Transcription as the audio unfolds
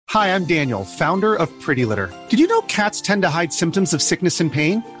Hi, I'm Daniel, founder of Pretty Litter. Did you know cats tend to hide symptoms of sickness and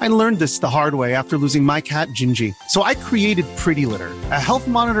pain? I learned this the hard way after losing my cat, Gingy. So I created Pretty Litter, a health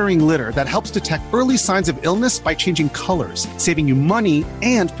monitoring litter that helps detect early signs of illness by changing colors, saving you money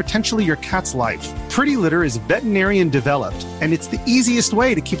and potentially your cat's life. Pretty Litter is veterinarian developed, and it's the easiest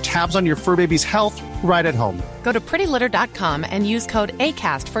way to keep tabs on your fur baby's health right at home. Go to prettylitter.com and use code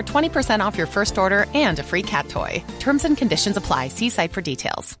ACAST for 20% off your first order and a free cat toy. Terms and conditions apply. See site for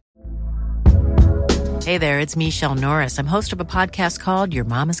details. Hey there, it's Michelle Norris. I'm host of a podcast called Your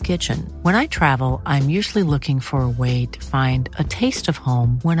Mama's Kitchen. When I travel, I'm usually looking for a way to find a taste of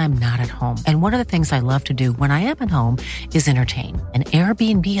home when I'm not at home. And one of the things I love to do when I am at home is entertain. And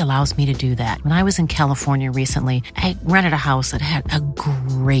Airbnb allows me to do that. When I was in California recently, I rented a house that had a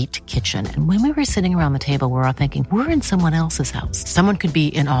great kitchen. And when we were sitting around the table, we were all thinking, we're in someone else's house. Someone could be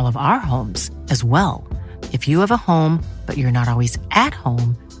in all of our homes as well. If you have a home, but you're not always at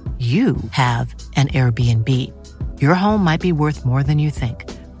home, you have an Airbnb. Your home might be worth more than you think.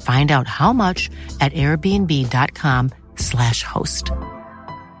 Find out how much at airbnb.com/host.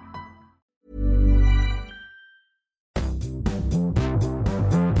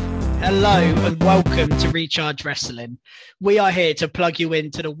 Hello and welcome to Recharge Wrestling. We are here to plug you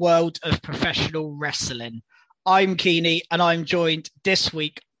into the world of professional wrestling. I'm Keeney and I'm joined this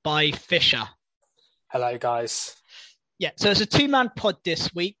week by Fisher. Hello, guys. Yeah, so it's a two-man pod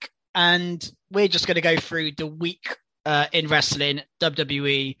this week, and we're just going to go through the week in wrestling,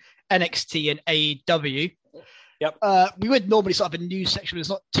 WWE, NXT, and AEW. Yep. We would normally sort of a news section, but there's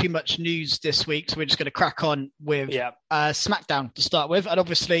not too much news this week, so we're just going to crack on with SmackDown to start with. And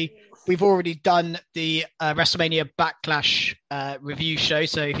obviously, we've already done the WrestleMania Backlash review show,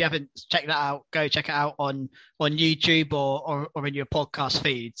 so if you haven't checked that out, go check it out on YouTube or in your podcast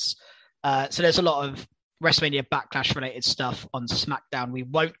feeds. So there's a lot of WrestleMania Backlash related stuff on SmackDown we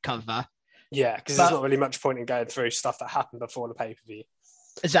won't cover. Yeah, because there's not really much point in going through stuff that happened before the pay-per-view.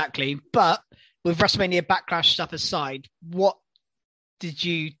 Exactly. But with WrestleMania Backlash stuff aside, what did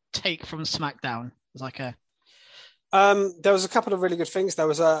you take from SmackDown? It was like there was a couple of really good things. There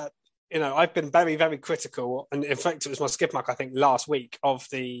was I've been very, very critical, and in fact, it was my skip mark, I think, last week of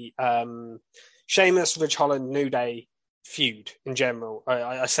the Sheamus, Ridge Holland, New Day feud in general.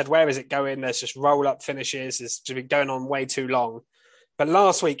 I said, where is it going? There's just roll-up finishes. It's been going on way too long. But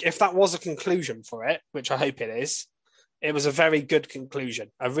last week, if that was a conclusion for it, which I hope it is, it was a very good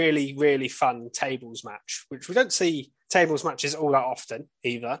conclusion. A really, really fun tables match, which we don't see tables matches all that often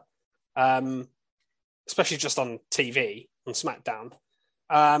either, especially just on TV, on SmackDown.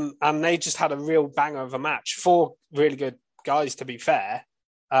 And they just had a real banger of a match. 4 really good guys, to be fair.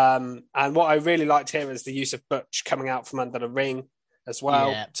 And what I really liked here is the use of Butch coming out from under the ring as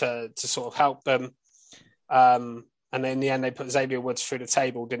well to sort of help them. And then in the end, they put Xavier Woods through the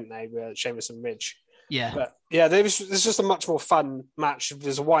table, didn't they, with Sheamus and Ridge? Yeah. But yeah, there's just a much more fun match.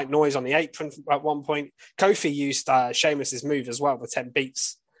 There's a white noise on the apron at one point. Kofi used Sheamus's move as well, the 10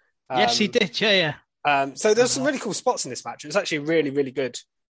 beats. Yes, he did. Yeah. So there's some really cool spots in this match. It was actually a really, really good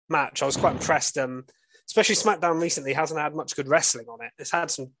match. I was quite impressed. Especially SmackDown recently hasn't had much good wrestling on it. It's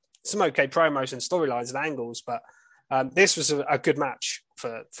had some okay promos and storylines and angles, but this was a good match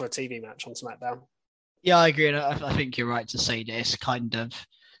for a TV match on SmackDown. Yeah, I agree. I think you're right to say this kind of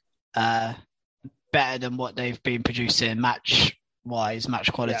better than what they've been producing match-wise,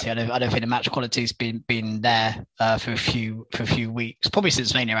 match quality. Yeah. I don't think the match quality's been there for a few weeks, probably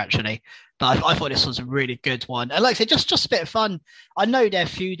since Mania actually. But I thought this was a really good one. And like I said, just a bit of fun. I know they're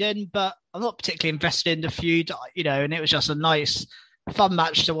feuding, but I'm not particularly invested in the feud, and it was just a nice, fun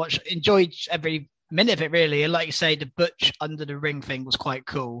match to watch. Enjoyed every minute of it, really. And like you say, the Butch under the ring thing was quite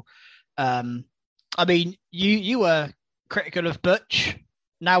cool. I mean, you were critical of Butch.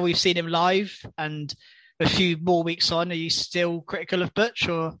 Now we've seen him live, and a few more weeks on, are you still critical of Butch,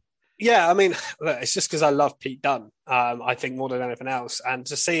 or? Yeah, I mean, look, it's just because I love Pete Dunne, I think, more than anything else. And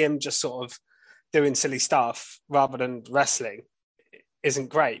to see him just sort of doing silly stuff rather than wrestling isn't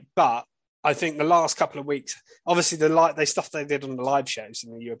great. But I think the last couple of weeks, obviously the stuff they did on the live shows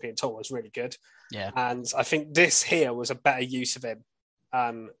in the European tour was really good. Yeah. And I think this here was a better use of him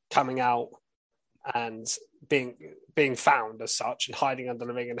coming out and being found as such and hiding under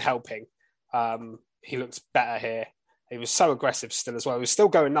the ring and helping. He looks better here. He was so aggressive still as well. He was still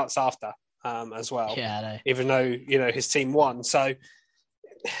going nuts after as well. Yeah, I know. Even though, his team won. So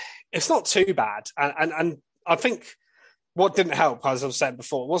it's not too bad. And I think what didn't help, as I've said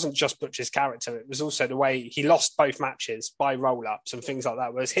before, it wasn't just Butch's character. It was also the way he lost both matches by roll-ups and things like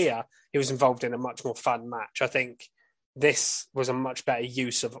that. Whereas here, he was involved in a much more fun match. I think this was a much better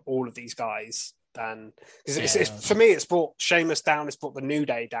use of all of these guys than because for me it's brought Sheamus down, it's brought the New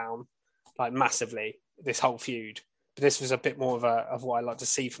Day down like massively. This whole feud, but this was a bit more of what I like to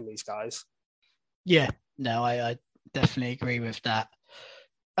see from these guys. Yeah, no, I definitely agree with that.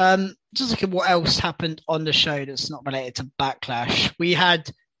 Just look at what else happened on the show that's not related to Backlash. We had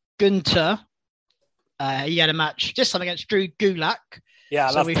Gunther. He had a match this time against Drew Gulak. Yeah,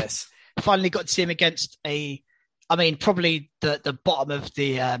 I love this. Finally got to see him against probably the bottom of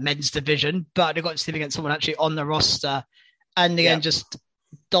the men's division, but I got to see him against someone actually on the roster. And again, just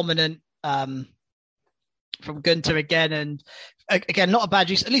dominant from Gunther again. And again, not a bad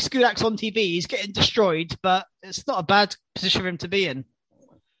use. At least Gulak's on TV. He's getting destroyed, but it's not a bad position for him to be in.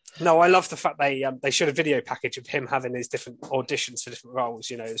 No, I love the fact they showed a video package of him having his different auditions for different roles,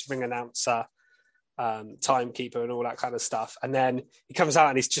 his ring announcer, timekeeper and all that kind of stuff. And then he comes out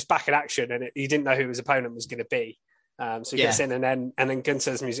and he's just back in action and he didn't know who his opponent was going to be. So he gets in and then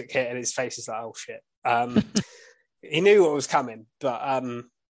Gunther's music hit and his face is like, oh shit. He knew what was coming, but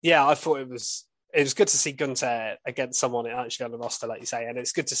I thought it was good to see Gunther against someone actually on the roster, like you say, and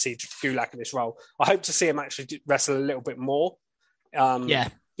it's good to see Gulak in this role. I hope to see him actually wrestle a little bit more. And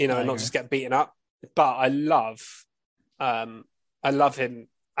not just get beaten up. But I love him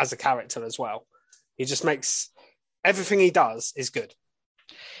as a character as well. He just makes everything he does is good.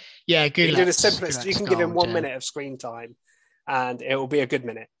 Yeah, Gulak. You can do the simplest. You can give him 1 minute of screen time, and it will be a good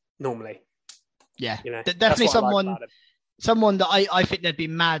minute normally. Yeah, definitely someone that I think they'd be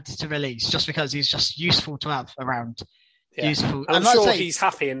mad to release just because he's just useful to have around. Yeah. Useful. I'm sure he's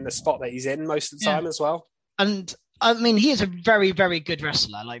happy in the spot that he's in most of the time as well. And I mean, he is a very, very good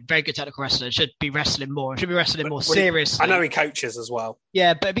wrestler, like very good technical wrestler. Should be wrestling more. Should be wrestling more seriously. I know he coaches as well.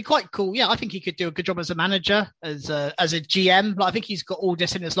 Yeah, but it'd be quite cool. Yeah, I think he could do a good job as a manager, as a GM. Like, I think he's got all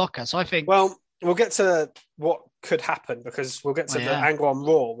this in his locker. So I think. Well, we'll get to what could happen because we'll get to the angle on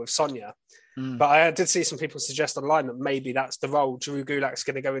Raw with Sonya. But I did see some people suggest online that maybe that's the role Drew Gulak's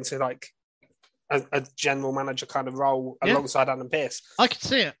going to go into, like a general manager kind of role alongside Adam Pearce. I could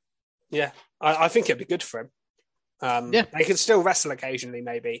see it. Yeah, I think it'd be good for him. They can still wrestle occasionally,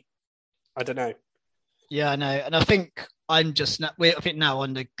 maybe. I don't know. Yeah, I know. And I think I think now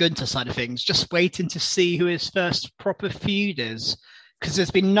on the Gunther side of things, just waiting to see who his first proper feud is. Because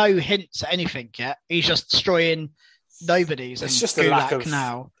there's been no hints at anything yet. He's just destroying nobodies. It's just a lack of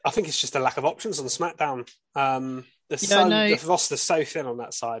now. I think it's just a lack of options on the SmackDown. The roster's so thin on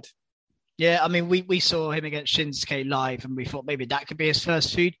that side. Yeah, I mean, we saw him against Shinsuke live, and we thought maybe that could be his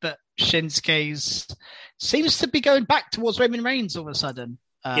first feud, but Shinsuke's seems to be going back towards Roman Reigns all of a sudden.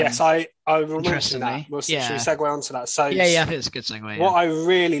 Yes, I will mention that. Should we segue on to that? So I think it's a good segue. What I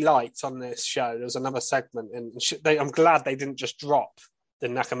really liked on this show, there was another segment, and I'm glad they didn't just drop the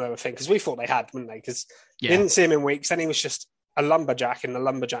Nakamura thing, because we thought they had, wouldn't they? Because we didn't see him in weeks, then he was just a lumberjack in the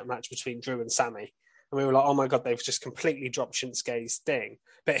lumberjack match between Drew and Sammy. And we were like, oh my God, they've just completely dropped Shinsuke's thing.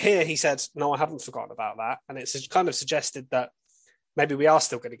 But here he said, no, I haven't forgotten about that. And it's kind of suggested that maybe we are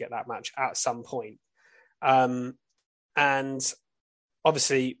still going to get that match at some point. And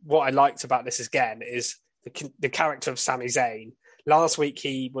obviously what I liked about this again is the character of Sami Zayn. Last week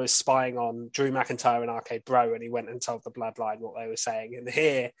he was spying on Drew McIntyre and RK Bro, and he went and told the Bloodline what they were saying. And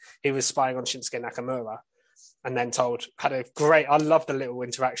here he was spying on Shinsuke Nakamura. And then I love the little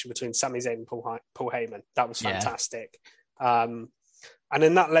interaction between Sami Zayn and Paul Heyman. That was fantastic. And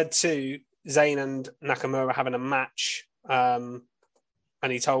then that led to Zayn and Nakamura having a match. And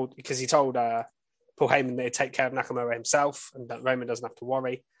he told Paul Heyman they'd take care of Nakamura himself and that Roman doesn't have to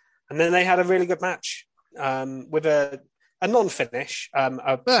worry. And then they had a really good match with a non-finish.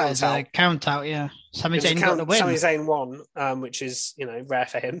 A count out, yeah. Sami Zayn got the win. Sami Zayn won, which is rare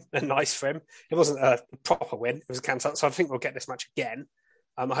for him and nice for him. It wasn't a proper win; it was a count out. So I think we'll get this match again.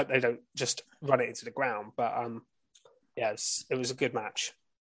 I hope they don't just run it into the ground. But it was a good match.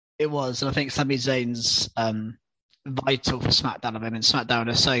 It was, and I think Sami Zayn's vital for SmackDown. I mean, SmackDown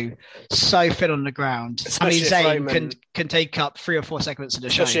are so thin on the ground. Sami Zayn can take up 3 or 4 segments of the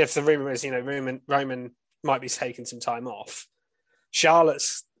show. Especially if the rumor is, Roman might be taking some time off.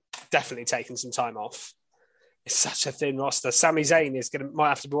 Charlotte's definitely taking some time off. It's such a thin roster. Sami Zayn might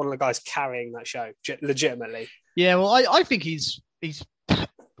have to be one of the guys carrying that show, legitimately. Yeah, well, I think he's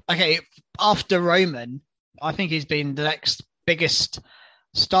okay. After Roman, I think he's been the next biggest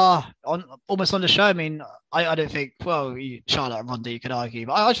star almost on the show. I mean, I don't think, Charlotte and Ronda, you could argue,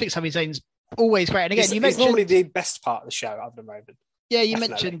 but I think Sami Zayn's always great. And again, he's normally the best part of the show other than Roman. Yeah, you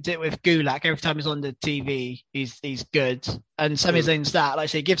mentioned it with Gulak. Every time he's on the TV, he's good. And Sami Zayn's that. Like I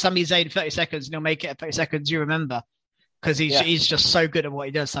say, give Sami Zayn 30 seconds and he'll make it at 30 seconds you remember. Because he's just so good at what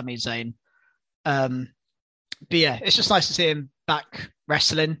he does, Sami Zayn. But yeah, it's just nice to see him back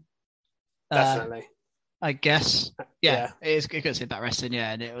wrestling. Definitely. I guess. Yeah. It is good to see that wrestling,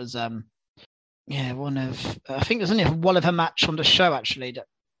 yeah. And it was one of I think there's only one of her match on the show actually that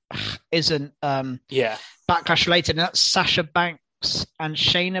isn't Backlash related, and that's Sasha Banks and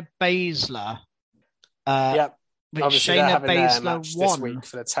Shayna Baszler. Which obviously Shayna Baszler won this week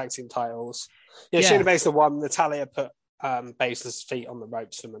for the tag team titles. Shayna Baszler won. Natalya put Baszler's feet on the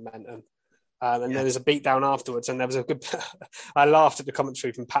ropes for momentum. And then there's a beatdown afterwards, and there was a good. I laughed at the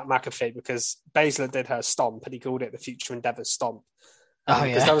commentary from Pat McAfee because Baszler did her stomp, and he called it the Future Endeavours stomp.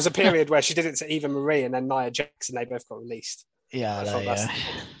 Because there was a period where she did it to Eva Marie and then Nia Jax, and they both got released.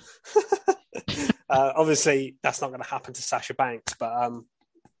 Obviously, that's not going to happen to Sasha Banks, but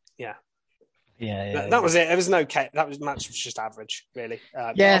that was it. There was no match was just average, really.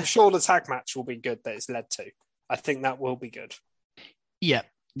 I'm sure the tag match will be good that it's led to. I think that will be good. Yeah.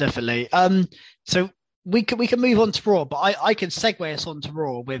 Definitely. So we can move on to Raw, but I can segue us on to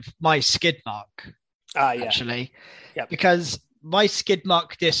Raw with my skid mark. Actually, because my skid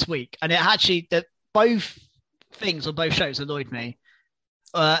mark this week, and it actually that both things on both shows annoyed me.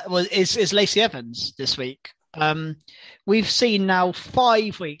 Is Lacey Evans this week? We've seen now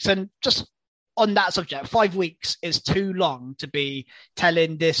 5 weeks, and just on that subject, 5 weeks is too long to be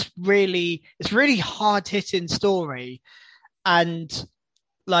telling this really hard hitting story, and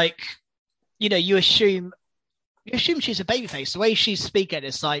you assume she's a babyface. The way she's speaking,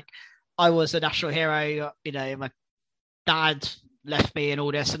 it's like, I was a national hero, my dad left me and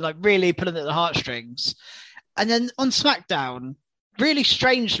all this, and like really pulling at the heartstrings. And then on SmackDown, really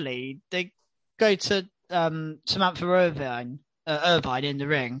strangely, they go to Samantha Irvine in the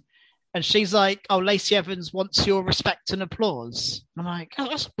ring, and she's like, "Oh, Lacey Evans wants your respect and applause." And I'm like, "Oh,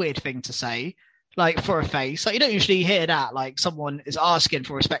 that's a weird thing to say." Like, for a face, like, you don't usually hear that. Like, someone is asking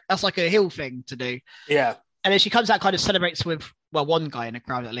for respect. That's like a heel thing to do. Yeah. And then she comes out, kind of celebrates with, well, one guy in the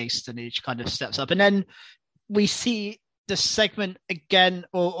crowd at least, and he kind of steps up. And then we see the segment again,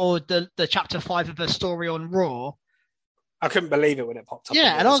 or the chapter 5 of her story on Raw. I couldn't believe it when it popped up.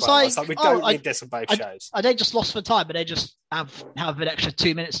 Yeah, and I was like, we don't need this on both shows. They just lost for time, but they just have an extra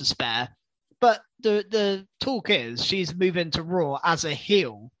 2 minutes to spare. But the talk is she's moving to Raw as a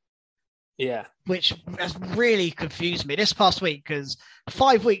heel. Yeah, which has really confused me this past week, because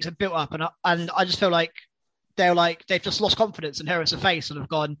 5 weeks have built up, and I just feel like they've just lost confidence in her as a face and have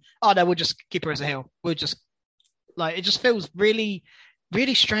gone, oh no, we'll just keep her as a heel. We'll just it just feels really,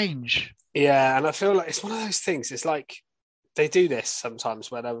 really strange. Yeah, and I feel like it's one of those things. It's like they do this sometimes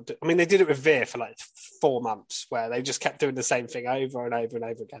where they did it with Veer for like 4 months, where they just kept doing the same thing over and over and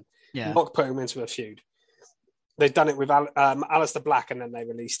over again. Yeah, not putting them into a feud. They've done it with Aleister Black, and then they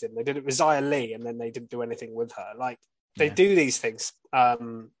released him. They did it with Xia Li, and then they didn't do anything with her. Like, they do these things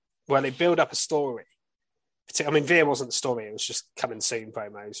where they build up a story. I mean, Veer wasn't the story. It was just coming soon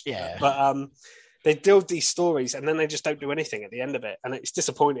promos. Yeah. But they build these stories, and then they just don't do anything at the end of it. And it's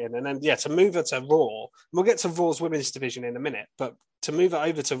disappointing. And then, to move her to Raw, we'll get to Raw's women's division in a minute, but to move it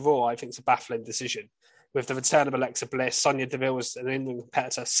over to Raw, I think it's a baffling decision. With the return of Alexa Bliss, Sonya Deville was an Indian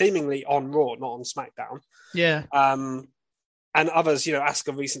competitor, seemingly on Raw, not on SmackDown. Yeah. And others,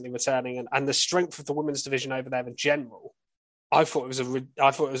 Asuka recently returning, and the strength of the women's division over there in general. I thought it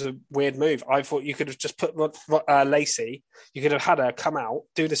was a weird move. I thought you could have just put Lacey. You could have had her come out,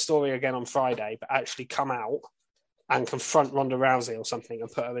 do the story again on Friday, but actually come out and confront Ronda Rousey or something and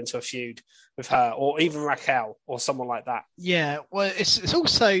put her into a feud with her, or even Raquel or someone like that. Yeah, well, it's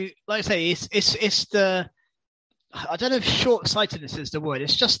also, like I say, it's the, I don't know if short-sightedness is the word.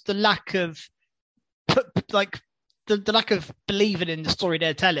 It's just the lack of, the lack of believing in the story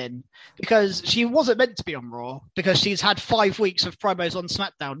they're telling, because she wasn't meant to be on Raw, because she's had 5 weeks of promos on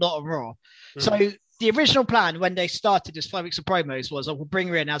SmackDown, not on Raw. Mm. So the original plan when they started this 5 weeks of promos was, I will bring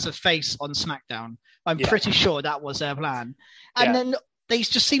her in as a face on SmackDown. I'm pretty sure that was their plan. And then they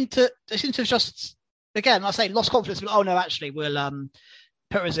seem to have just, again, I say, lost confidence. But, oh no, actually, we'll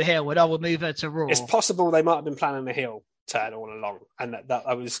put her as a heel. We'll move her to Raw. It's possible they might have been planning a heel turn all along, and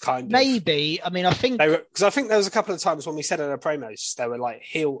that was kind of maybe. I mean, I think because I think there was a couple of times when we said in our promos there were like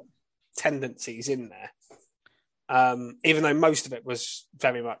heel tendencies in there. Even though most of it was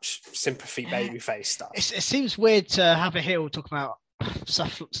very much sympathy babyface stuff. It seems weird to have a heel talk about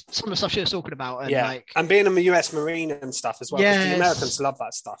stuff, some of the stuff she was talking about, and and being a US Marine and stuff as well. Yeah, the Americans love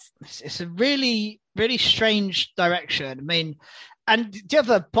that stuff. It's a really, really strange direction. I mean, and the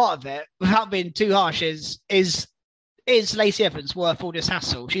other part of it, without being too harsh, is Lacey Evans worth all this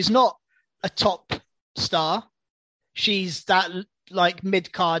hassle? She's not a top star. She's that like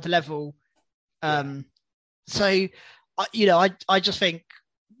mid card level. So, I just think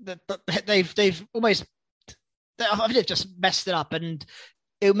that they've almost, I think they've just messed it up. And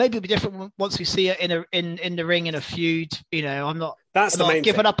It'll maybe be different once we see her in the ring in a feud. You know, I'm not main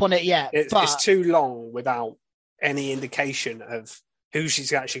giving thing. up on it yet. It's too long without any indication of who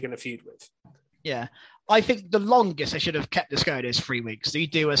she's actually going to feud with. Yeah, I think the longest they should have kept this going is 3 weeks. So you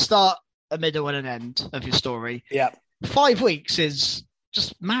do a start, a middle, and an end of your story. Yeah, 5 weeks is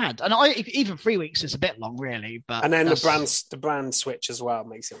just mad, and even 3 weeks is a bit long, really. But and then the brand switch as well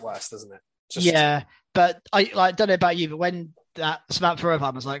makes it worse, doesn't it? Yeah, but I don't know about you, but when that Samantha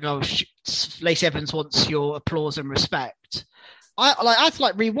Irvine was like, "Oh, Lacey Evans wants your applause and respect," I had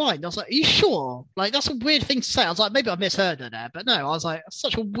to rewind. I was like, "Are you sure?" Like, that's a weird thing to say. I was like, maybe I misheard her there, but no, I was like,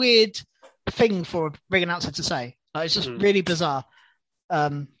 such a weird thing for a ring announcer to say. Like, it's just really bizarre.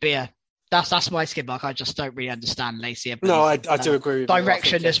 But yeah, that's my skip mark. I just don't really understand Lacey Evans. No, I do agree with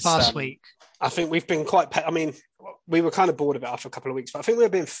direction this past week. I think we've been quite. I mean, we were kind of bored of it after a couple of weeks, but I think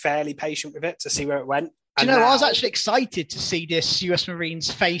we've been fairly patient with it to see where it went. Do you know, I was actually excited to see this US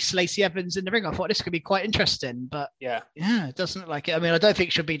Marines face Lacey Evans in the ring. I thought this could be quite interesting, but yeah, it doesn't look like it. I mean, I don't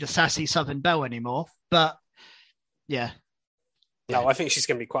think she'll be the sassy Southern Belle anymore, but yeah. No, I think she's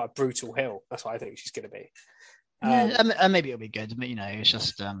going to be quite a brutal heel. That's what I think she's going to be. And maybe it'll be good, but it's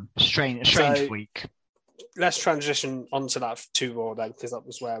just a strange week. Let's transition onto that to Raw then, because that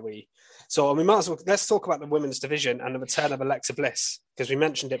was where we. So we might as well let's talk about the women's division and the return of Alexa Bliss, because we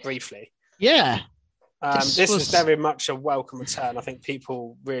mentioned it briefly. Yeah. This was very much a welcome return. I think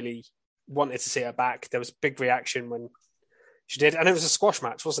people really wanted to see her back. There was big reaction when she did, and it was a squash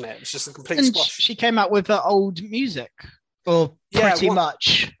match, wasn't it? It was just a complete squash. She came out with her old music, or pretty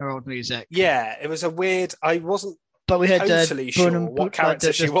much her old music. Yeah, it was a weird. I wasn't. But we heard totally sure what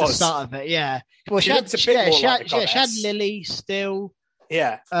character she was. The start of it, yeah. Well, she had Lily still.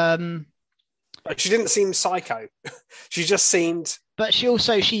 Yeah. But she didn't seem psycho. She just seemed. But she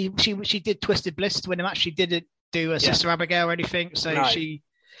also she did Twisted Bliss to win a match. She didn't do a Sister Abigail or anything. So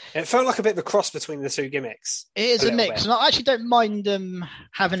it felt like a bit of a cross between the two gimmicks. It is a mix, and I actually don't mind them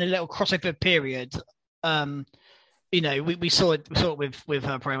having a little crossover period. We saw it with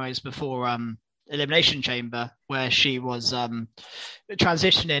her promos before Elimination Chamber, where she was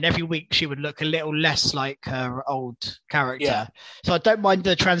transitioning. Every week she would look a little less like her old character. So I don't mind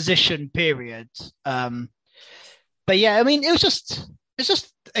the transition period. But yeah, I mean, it's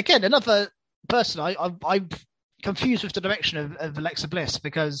just again another person I'm confused with the direction of Alexa Bliss,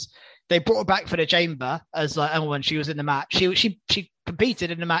 because they brought her back for the Chamber as when she was in the match. She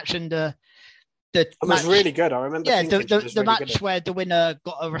competed in the match, and it was really good. I remember. Yeah, the match where the winner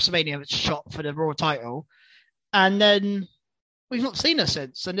got a WrestleMania shot for the Raw title, and then we've not seen her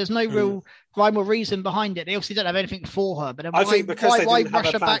since, and there's no real rhyme or reason behind it. They obviously don't have anything for her, but then why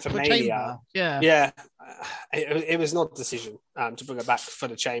rush her back for Chamber? Yeah. It was not a decision to bring her back for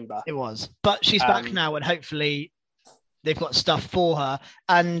the Chamber. It was, but she's back now, and hopefully they've got stuff for her.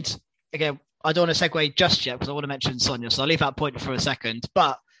 And again, I don't want to segue just yet because I want to mention Sonya, so I'll leave that point for a second.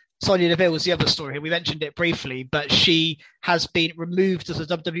 But Sonya Deville was the other story here. We mentioned it briefly, but she has been removed as a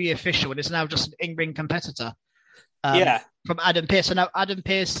WWE official and is now just an in-ring competitor. From Adam Pearce. So now Adam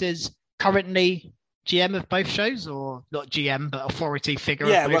Pearce is currently GM of both shows, or not GM, but authority figure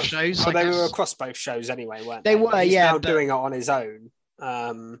of both shows. Well, they were across both shows anyway, weren't they? They were, he's now doing it on his own,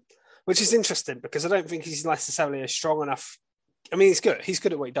 which is interesting because I don't think he's necessarily a strong enough. I mean, he's good. He's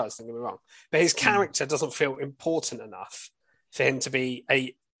good at what he does, don't get me wrong. But his character doesn't feel important enough for him to be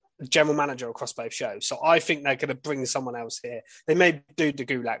a general manager across both shows. So I think they're going to bring someone else here. They may do the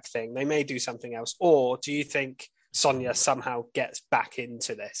Gulak thing. They may do something else. Or do you think Sonya somehow gets back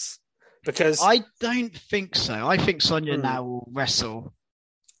into this? Because I don't think so. I think Sonya now will wrestle.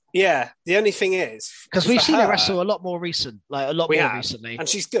 Yeah, the only thing is because we've seen her wrestle a lot more recently, and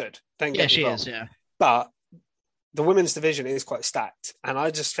she's good. She is. Yeah, but the women's division is quite stacked, and I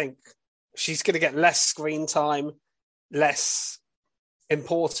just think she's going to get less screen time, less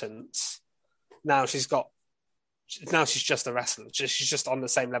importance. Now she's just a wrestler. She's just on the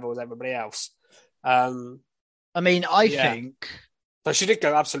same level as everybody else. I mean, I think. But she did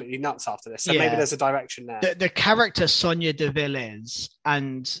go absolutely nuts after this, so maybe there's a direction there. The character Sonya Deville is,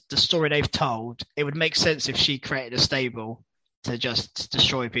 and the story they've told, it would make sense if she created a stable to just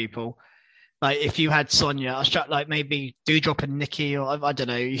destroy people. Like if you had Sonya, like maybe Doudrop and Nikki, or I don't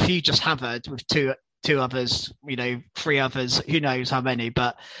know, if you just have her with two others, 3 others, who knows how many,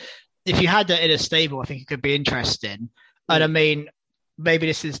 but if you had her in a stable, I think it could be interesting. And I mean, maybe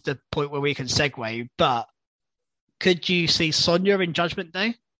this is the point where we can segue, but could you see Sonya in Judgment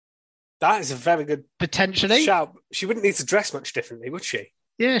Day? That is a very good potentially shout. She wouldn't need to dress much differently, would she?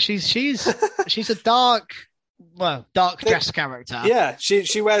 Yeah, she's a dark dress character. Yeah,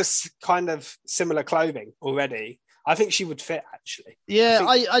 she wears kind of similar clothing already. I think she would fit, actually. Yeah,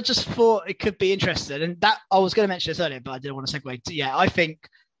 I just thought it could be interesting. And that I was going to mention this earlier, but I didn't want to segue to, I think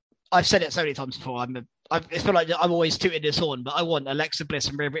I've said it so many times before. I feel like I'm always tooting this on, but I want Alexa Bliss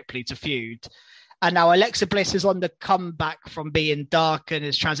and Rhea Ripley to feud. And now Alexa Bliss is on the comeback from being dark and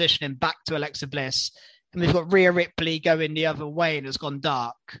is transitioning back to Alexa Bliss. And we've got Rhea Ripley going the other way and has gone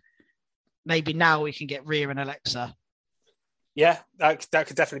dark. Maybe now we can get Rhea and Alexa. Yeah, that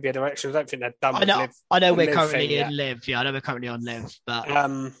could definitely be a direction. I don't think they're done. I know we're currently in Liv. Yeah, I know we're currently on Liv, but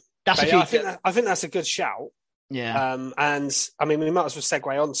that's I think that's a good shout. Yeah. And I mean, we might as well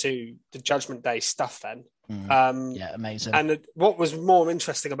segue on to the Judgment Day stuff then. Yeah, amazing. And what was more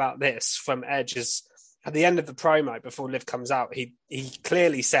interesting about this from Edge is at the end of the promo before Liv comes out, he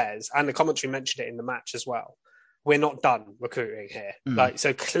clearly says, and the commentary mentioned it in the match as well, we're not done recruiting here.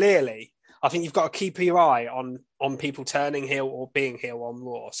 So clearly, I think you've got to keep your eye on people turning heel or being heel on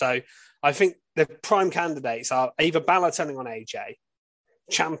Raw. So I think the prime candidates are either Balor turning on AJ,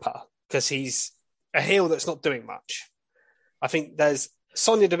 Ciampa, because he's a heel that's not doing much. I think there's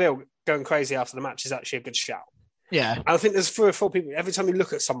Sonya Deville going crazy after the match is actually a good shout. Yeah. And I think there's 3 or 4 people. Every time you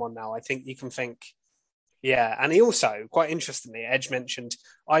look at someone now, I think you can think, yeah. And he also, quite interestingly, Edge mentioned,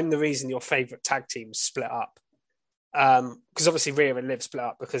 I'm the reason your favourite tag teams split up. Because obviously Rhea and Liv split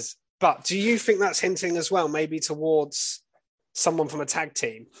up but do you think that's hinting as well, maybe towards someone from a tag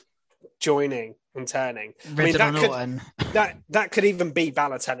team joining and turning? That could even be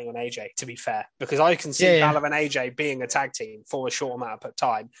Balor turning on AJ, to be fair, because I can see Balor and AJ being a tag team for a short amount of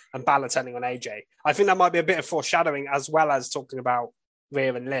time and Balor turning on AJ. I think that might be a bit of foreshadowing as well as talking about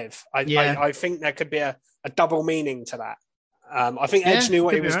Rhea and Liv. I think there could be a double meaning to that. I think Edge knew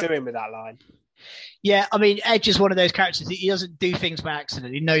what he was doing with that line. Yeah, I mean, Edge is one of those characters. He doesn't do things by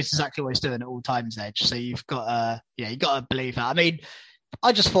accident. He knows exactly what he's doing at all times, Edge. So you've got you got to believe that. I mean,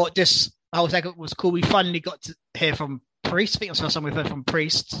 I just thought this whole segment was cool. We finally got to hear from Priest. I think that's the first time we've heard from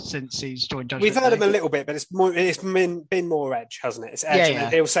Priest since he's joined Judgment We've heard Day. him a little bit, but it's been more Edge, hasn't it? It's Edge.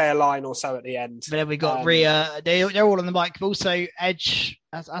 And he'll say a line or so at the end. But then we got Rhea. They're all on the mic. But also Edge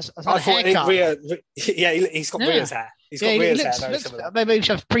has I thought Rhea. Yeah, he's got Rhea's hair. He's got Rhea's hair. Maybe we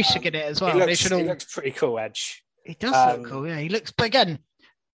should have Priest get it as well. He looks pretty cool, Edge. He does look cool. Yeah, he looks. But again,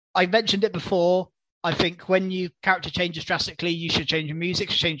 I mentioned it before. I think when you character changes drastically, you should change your music,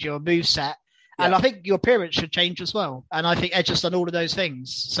 change your moveset. And I think your appearance should change as well. And I think Edge has done all of those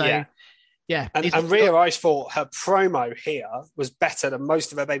things. So, yeah. And Rhea, I thought her promo here was better than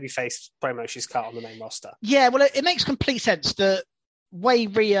most of her babyface promo she's cut on the main roster. Yeah, well, it makes complete sense. The way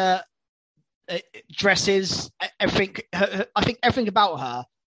Rhea dresses, everything. I think everything about her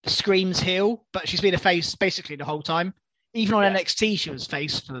screams heel, but she's been a face basically the whole time. Even on NXT, she was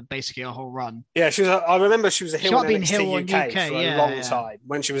face for basically a whole run. Yeah, she was. I remember she was a heel on NXT UK for a long time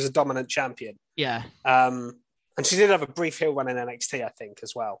when she was a dominant champion. Yeah. And she did have a brief heel run in NXT, I think,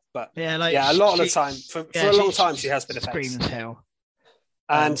 as well. But a lot of the time, for a long time, she has been a face. Screams heel.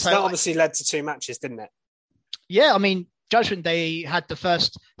 And that obviously led to 2 matches, didn't it? Yeah, I mean, Judgment Day had the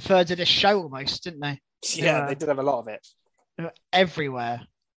first third of this show almost, didn't they? Yeah, they did have a lot of it. Everywhere.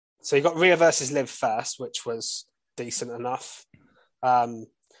 So you got Rhea versus Liv first, which was decent enough.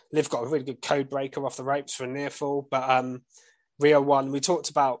 Liv got a really good code breaker off the ropes for a near fall, but Rhea won. We talked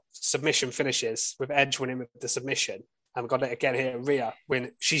about submission finishes with Edge winning with the submission, and we got it again here. Rhea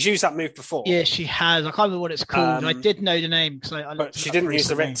win. She's used that move before. Yeah, she has. I can't remember what it's called. I did know the name but she didn't use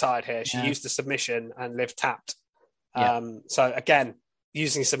the riptide here. She used the submission, and Liv tapped. So again,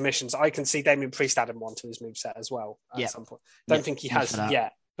 using submissions, I can see Damian Priest adding one to his moveset as well at some point. Don't think he has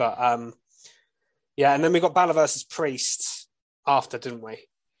yet, but and then we got Balor versus Priest after, didn't we?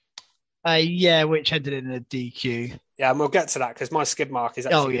 Which ended in a DQ. Yeah, and we'll get to that because my skid mark is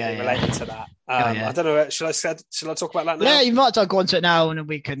actually related to that. I don't know. Should I talk about that now? Yeah, you might as well go on to it now, and then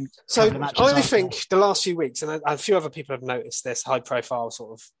we can. So I think the last few weeks, and a few other people have noticed this, high-profile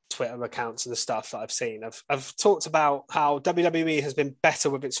sort of Twitter accounts and the stuff that I've seen. I've talked about how WWE has been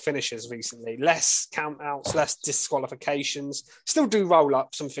better with its finishes recently. Less count-outs, less disqualifications. Still do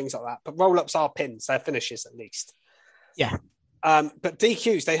roll-ups and things like that, but roll-ups are pins. They're finishes at least. Yeah. But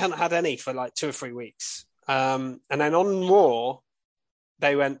DQs, they hadn't had any for like 2 or 3 weeks. And then on Raw,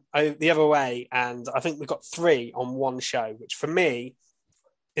 they went the other way, and I think we got 3 on one show, which for me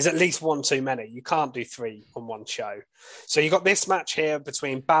is at least 1 too many. You can't do 3 on one show. So you got this match here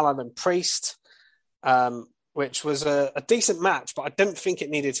between Balor and Priest, which was a decent match, but I don't think it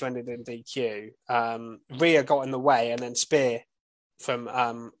needed to end in DQ. Rhea got in the way, and then spear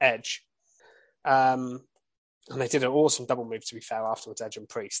from Edge. And they did an awesome double move, to be fair, afterwards, Edge and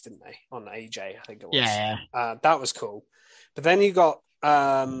Priest, didn't they? On AJ, I think it was. Yeah. That was cool. But then you got...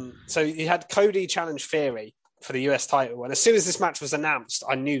 so you had Cody challenge Theory for the US title. And as soon as this match was announced,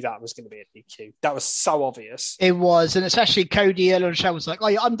 I knew that was going to be a DQ. That was so obvious. It was, and especially Cody earlier on the show was like, "Oh,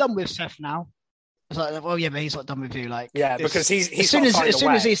 yeah, I'm done with Seth now." I was like, "Well, yeah, but he's not done with you." Like, yeah, because he's as soon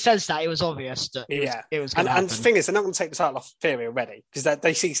as he says that, it was obvious that it was going to happen. And the thing is, they're not going to take the title off Theory already because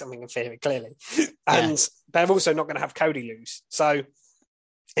they see something in Theory clearly, and they're also not going to have Cody lose. So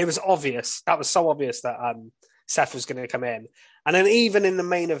it was obvious. That was so obvious that Seth was going to come in, and then even in the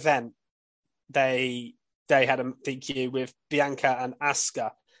main event, they had a DQ with Bianca and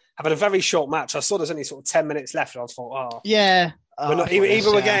Asuka having a very short match. I saw there's only sort of 10 minutes left, and I thought, oh yeah.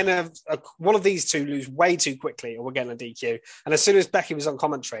 We're getting one of these two lose way too quickly, or we're getting a DQ. And as soon as Becky was on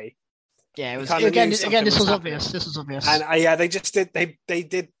commentary, it was again. This was obvious. This was obvious. And they just did. They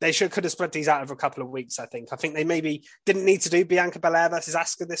could have spread these out over a couple of weeks. I think they maybe didn't need to do Bianca Belair versus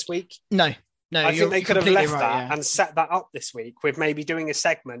Asuka this week. No. I think they could have left that and set that up this week with maybe doing a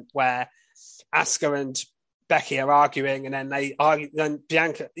segment where Asuka and Becky are arguing, and then they argue. Then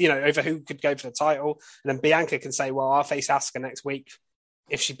Bianca, over who could go for the title, and then Bianca can say, "Well, I'll face Asuka next week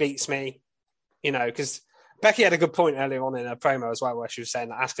if she beats me." Because Becky had a good point earlier on in her promo as well, where she was saying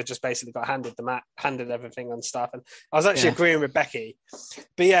that Asuka just basically got handed everything and stuff. And I was actually agreeing with Becky,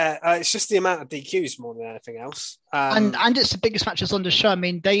 but it's just the amount of DQs more than anything else. And it's the biggest matches on the show. I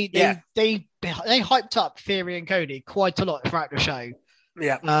mean, they hyped up Theory and Cody quite a lot throughout the show.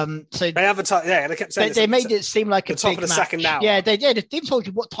 Yeah. So they advertised. Yeah, they kept saying they made it seem like a top big of the match. second hour. Yeah, they did. They even told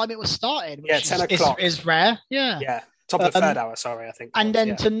you what time it was starting. Which 10 o'clock is rare. Yeah. Yeah, top of the third hour. Sorry, I think. And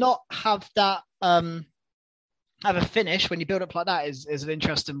then to not have that have a finish when you build up like that is an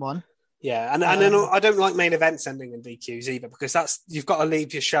interesting one. Yeah, and then I don't like main events ending in DQs either, because you've got to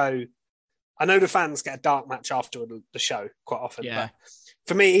leave your show. I know the fans get a dark match after the show quite often. Yeah. But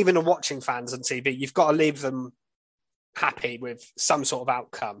for me, even the watching fans on TV, you've got to leave them happy with some sort of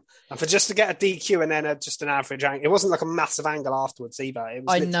outcome. And for just to get a DQ and then just an average angle, it wasn't like a massive angle afterwards either. It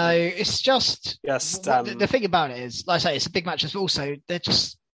was know. It's just the thing about it is, like I say, it's a big match. But also, they're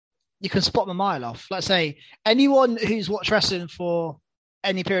just, you can spot them a mile off. Let's say anyone who's watched wrestling for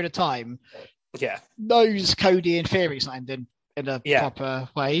any period of time knows Cody and Theory's not ending in a proper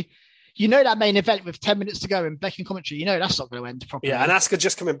way. That main event with 10 minutes to go and Becky commentary, that's not going to end properly. Yeah, and Asuka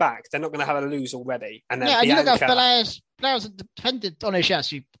just coming back. They're not going to have her lose already. And then and Bianca... Belair's defended... Oh, no,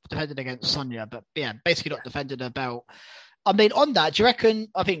 she defended against Sonya, but basically not defended her belt. I mean, on that, do you reckon...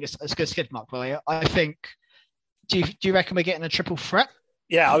 I think it's a good skid mark, by the way. I think... Do you reckon we're getting a triple threat?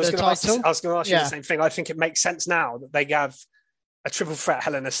 Yeah, I was going to ask you the same thing. I think it makes sense now that they have a triple threat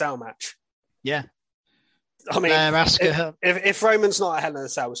Hell in a Cell match. Yeah. I mean, if Roman's not at Hell in a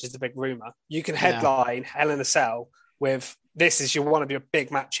Cell, which is the big rumor, you can headline Hell in a Cell with this is one of your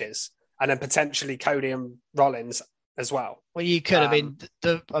big matches, and then potentially Cody and Rollins as well. Well, you could.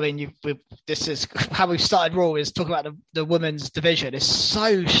 This is how we've started Raw. Is talking about the women's division. It's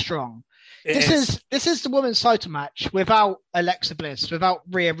so strong. This is the women's title match without Alexa Bliss, without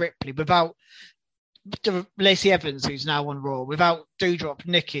Rhea Ripley, without Lacey Evans, who's now on Raw, without Doudrop,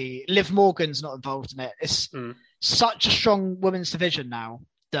 Nikki, Liv Morgan's not involved in it. It's such a strong women's division now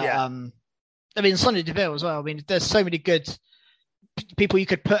that Sonya Deville as well. I mean, there's so many good people you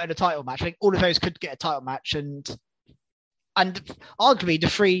could put in a title match. I think all of those could get a title match, and arguably the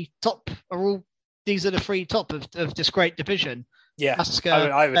three top are all. These are the three top of this great division. Yeah,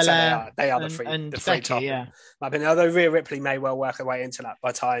 Asuka, I would Belair, say they are the three Becky, top. Yeah. I mean, although Rhea Ripley may well work her way into that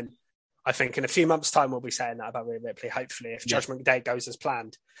by time. I think in a few months' time, we'll be saying that about Rhea Ripley, hopefully, if Judgment Day goes as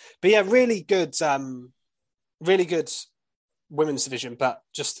planned. But yeah, really good women's division, but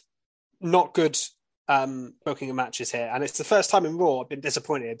just not good booking of matches here. And it's the first time in Raw I've been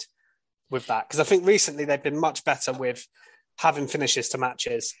disappointed with that, because I think recently they've been much better with having finishes to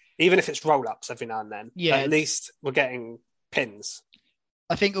matches, even if it's roll-ups every now and then. Yeah. At least we're getting pins.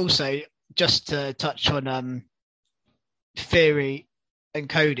 I think also, just to touch on Theory and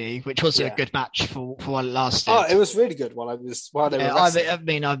Cody, which was a good match for while it lasted. Oh, it was really good while they were wrestling.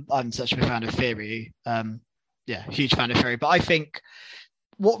 I'm such a big fan of Theory. Huge fan of Theory. But I think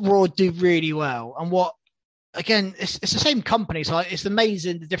what Raw do really well, and what, again, it's the same company, so it's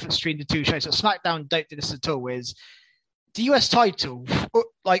amazing the difference between the two shows. So SmackDown don't do this at all, is the US title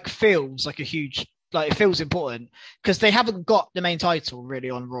feels like a huge, it feels important, because they haven't got the main title really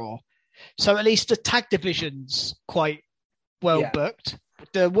on Raw. So at least the tag division's quite well booked.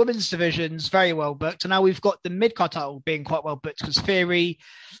 The women's division's very well booked. And now we've got the mid-card title being quite well booked, because Theory,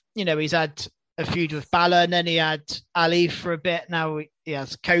 he's had a feud with Balor, and then he had Ali for a bit. Now he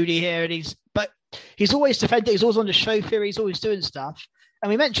has Cody here, and he's always defending. He's always on the show. Theory's always doing stuff. And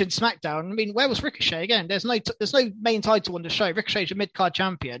we mentioned SmackDown. I mean, where was Ricochet again? There's no main title on the show. Ricochet's a mid-card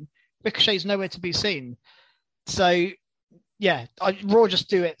champion. Ricochet's nowhere to be seen. So, yeah, Raw just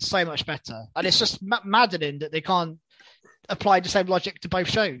do it so much better. And it's just maddening that they can't apply the same logic to both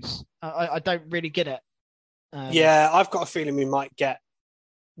shows. I don't really get it. Yeah, I've got a feeling we might get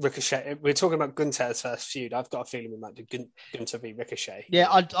Ricochet. We're talking about Gunther's first feud. I've got a feeling we might do Gunther v Ricochet. Yeah,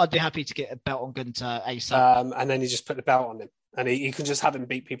 I'd be happy to get a belt on Gunther ASAP. And then you just put the belt on him, and he can just have him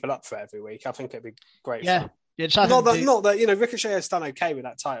beat people up for every week. I think it'd be great. Yeah, not that Ricochet has done okay with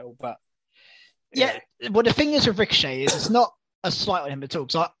that title, but yeah. Well, the thing is with Ricochet is it's not a slight on him at all.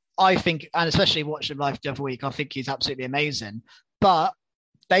 Because I think, and especially watching him live the other week, I think he's absolutely amazing. But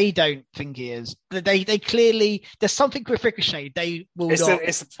they don't think he is. They clearly, there's something with Ricochet. They will not.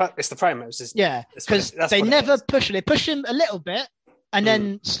 It's the promos. Because they never push him. They push him a little bit and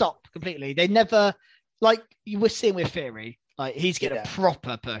then stop completely. They never, like you were seeing with Theory, like he's getting a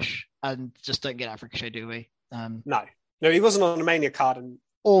proper push and just don't get out of Ricochet, do we? No, he wasn't on the Mania card.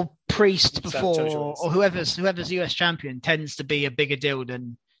 Or Priest before, or whoever's US champion tends to be a bigger deal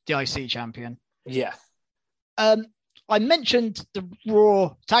than the IC champion. Yeah. I mentioned the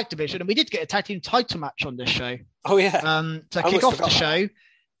Raw tag division, and we did get a tag team title match on this show. Oh, yeah. To kick off the show,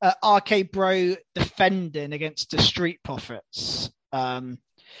 RK Bro defending against the Street Profits,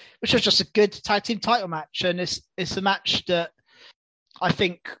 which was just a good tag team title match. And it's a match that I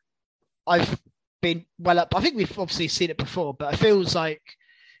think I've been well up. I think we've obviously seen it before, but it feels like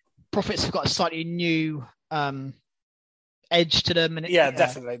Profits have got a slightly new edge to them. And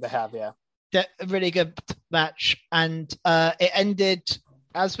definitely they have, yeah. A really good match, and it ended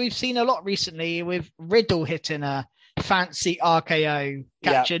as we've seen a lot recently with Riddle hitting a fancy RKO,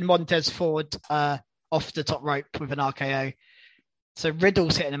 catching Montez Ford off the top rope with an RKO. So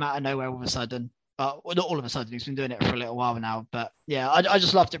Riddle's hitting him out of nowhere all of a sudden. Well, not all of a sudden, he's been doing it for a little while now. But yeah, I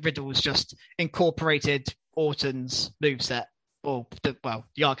just loved that Riddle was just incorporated Orton's moveset, or the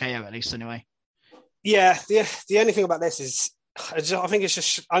RKO at least anyway. Yeah, the only thing about this is I think it's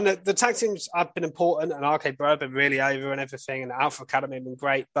just, I know the tag teams have been important and RK Bro have been really over and everything, and Alpha Academy have been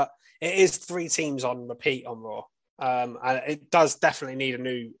great, but it is 3 teams on repeat on Raw. And it does definitely need a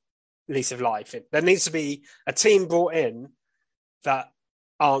new lease of life. There needs to be a team brought in that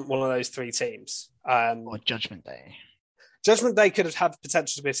aren't one of those 3 teams. Or Judgment Day. Judgment Day could have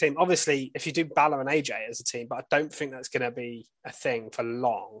potential to be a team. Obviously, if you do Balor and AJ as a team, but I don't think that's going to be a thing for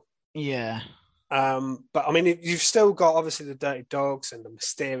long. Yeah. But I mean, you've still got obviously the Dirty Dogs and the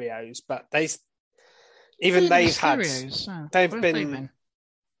Mysterios, but they've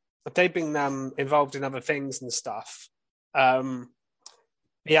been involved in other things and stuff. I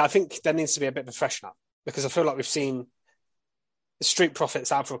think there needs to be a bit of a freshen up, because I feel like we've seen the Street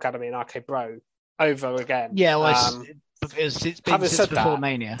Profits, Alpha Academy, and RK Bro over again. Yeah, well, it's been since before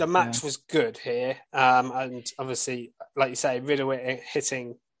Mania. The match was good here, and obviously, like you say, Riddle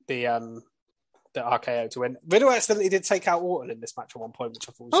hitting the RKO to win. Riddle accidentally did take out Orton in this match at one point, which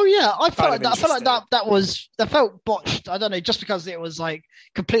I thought was I felt like that felt botched. I don't know, just because it was like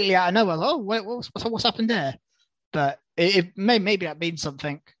completely out of nowhere. Oh, wait, what's happened there? But maybe that means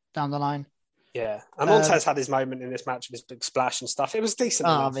something down the line. Yeah, and Montez had his moment in this match with his big splash and stuff. It was decent.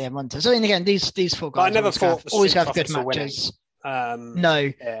 Yeah, Montez. I mean, again, these 4 guys. But I never thought always have good matches. No.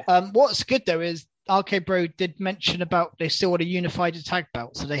 Yeah. What's good though is RK Bro did mention about they still want a unified tag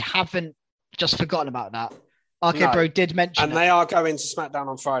belt, so they haven't just forgotten about that. RK Bro did mention, and they are going to SmackDown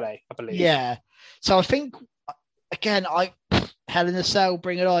on Friday, I believe. Yeah, so I think again, Hell in a Cell,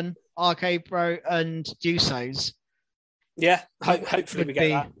 bring it on, RK Bro and Usos. Yeah, hopefully we get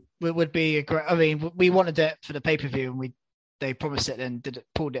that. It would be a great. I mean, we wanted it for the pay-per-view, and they promised it and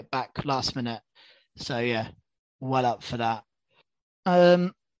pulled it back last minute. So yeah, well up for that.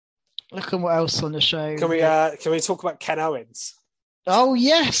 Look at what else on the show. Can we talk about Ken Owens? Oh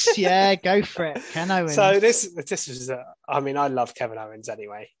yes, yeah, go for it, Ken Owens. So this is, I mean, I love Kevin Owens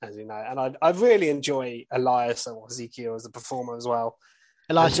anyway, as you know, and I really enjoy Elias or Ezekiel as a performer as well.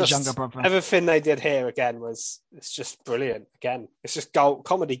 Elias' younger brother. Everything they did here again it's just brilliant. Again, it's just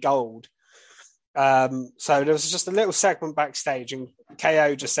comedy gold. So there was just a little segment backstage, and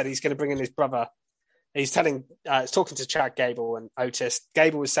KO just said he's going to bring in his brother. He's talking to Chad Gable and Otis.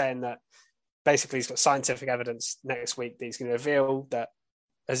 Gable was saying that basically he's got scientific evidence next week that he's going to reveal that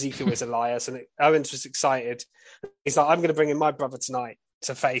Ezekiel is Elias, and Owens was excited. He's like, I'm going to bring in my brother tonight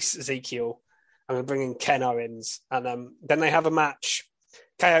to face Ezekiel. I'm going to bring in Ken Owens, and then they have a match.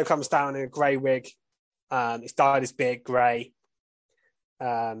 KO comes down in a grey wig. He's dyed his beard grey.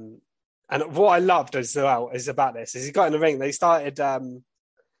 And what I loved as well is about this is he got in the ring. They started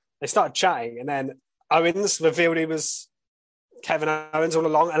chatting, and then Owens revealed he was Kevin Owens all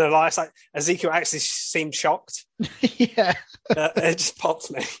along, and Elias, Ezekiel actually seemed shocked. Yeah, it just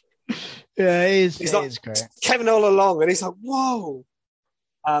popped me. Yeah, it is. He's it like, is great. Kevin all along, and he's like, whoa.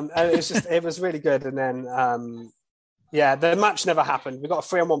 And it was really good. And then, the match never happened. We got a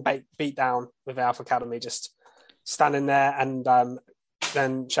 3-on-1 beat down with Alpha Academy, just standing there, and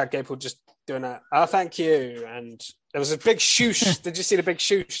then Chad Gable just doing thank you. And there was a big shoosh. Did you see the big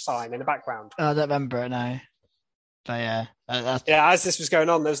shoosh sign in the background? I don't remember it, no. But yeah. As this was going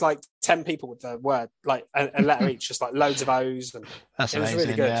on, there was like 10 people with the word, like a letter each, just like loads of O's. And that's it was amazing,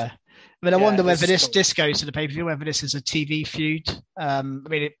 really good. Yeah. I mean, I wonder whether this cool. goes to the pay-per-view, whether this is a TV feud. I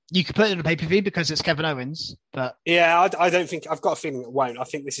mean, you could put it in the pay-per-view because it's Kevin Owens, but... Yeah, I don't think... I've got a feeling it won't. I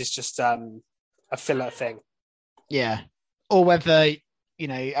think this is just a filler thing. Yeah. Or whether,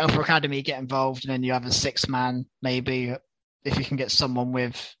 Alpha Academy get involved and then you have a 6-man, maybe, if you can get someone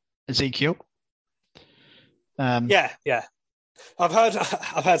with Ezekiel. Yeah. I've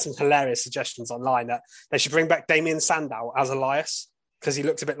heard some hilarious suggestions online that they should bring back Damien Sandow as Elias, because he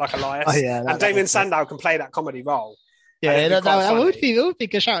looks a bit like Elias. Oh, yeah, and Damien Sandow can play that comedy role. Yeah, that would be a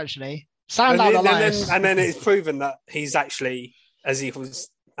good shout, actually. Sandow and then it's proven that he's actually Ezekiel's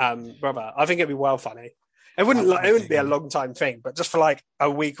brother. I think it'd be well funny. It wouldn't be a long time thing, but just for like a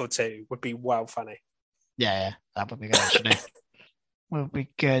week or two would be well funny. Yeah, that would be good, actually. Would be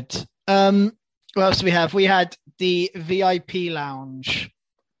good. What else do we have? We had the VIP lounge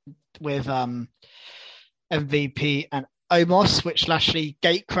with MVP and Omos, which Lashley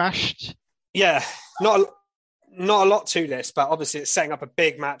gate crashed. Yeah, not a lot to this, but obviously it's setting up a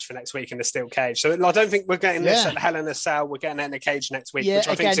big match for next week in the steel cage. So I don't think we're getting this at Hell in a Cell. We're getting it in the cage next week, which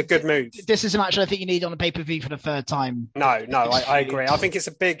I think is a good move. This is a match I think you need on a pay-per-view for the third time. No, I agree. I think it's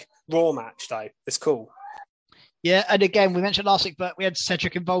a big Raw match, though. It's cool. Yeah, and again, we mentioned last week, but we had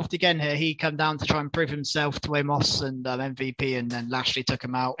Cedric involved again here. He came down to try and prove himself to Omos and MVP, and then Lashley took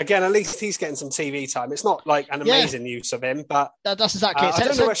him out. Again, at least he's getting some TV time. It's not like an amazing use of him, but... That's exactly it. I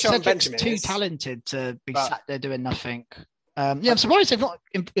don't know where Shelton Cedric's Benjamin too is. talented to be sat there doing nothing. I'm surprised they've not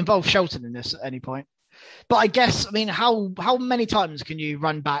involved Shelton in this at any point. But I guess, how many times can you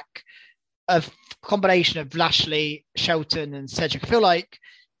run back a combination of Lashley, Shelton, and Cedric? I feel like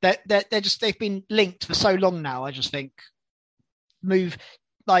they've been linked for so long now. I just think I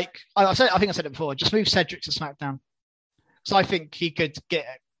think I said it before. Just move Cedric to SmackDown. So I think he could get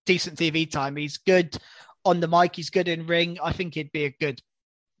decent TV time. He's good on the mic. He's good in ring. I think he'd be a good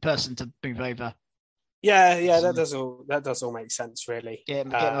person to move over. Yeah, that does all make sense, really. Get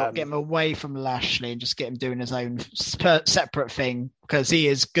him away from Lashley and just get him doing his own separate thing, because he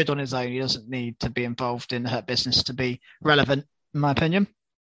is good on his own. He doesn't need to be involved in the Hurt Business to be relevant, in my opinion.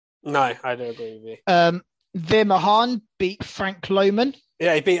 No, I don't agree with you. Veer Mahan beat Frank Loman.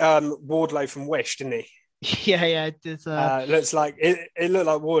 Yeah, he beat Wardlow from Wish, didn't he? Yeah. Looks like it looked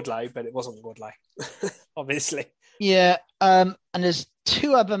like Wardlow, but it wasn't Wardlow, obviously. Yeah, and there's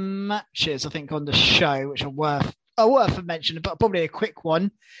 2 other matches I think on the show which are worth mentioning, but probably a quick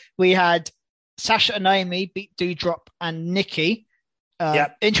one. We had Sasha and Naomi beat Doudrop and Nikki.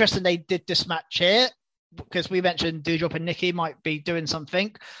 Interesting they did this match here, because we mentioned Doudrop and Nikki might be doing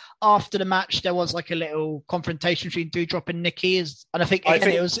something. After the match, there was like a little confrontation between Doudrop and Nikki, and I think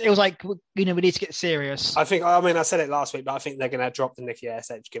it was like, we need to get serious. I said it last week, but I think they're going to drop the Nikki ASH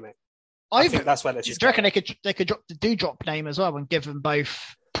gimmick. I think that's where they're just. Do you reckon they could drop the Doudrop name as well and give them both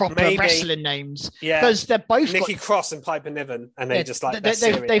proper wrestling names? Yeah, because they're both Nikki Cross and Piper Niven, and they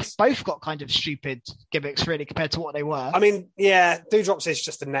they've both got kind of stupid gimmicks really compared to what they were. Doudrop's is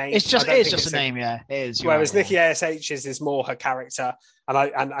just a name. It's just a name. Yeah, it is. Whereas Nikki ASH is more her character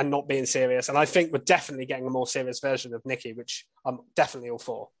and not being serious. And I think we're definitely getting a more serious version of Nikki, which I'm definitely all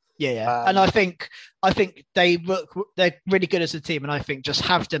for. Yeah. And I think they're really good as a team, and I think just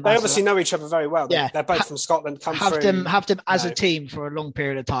have them. They obviously know each other very well. They're both from Scotland. Have them as a team for a long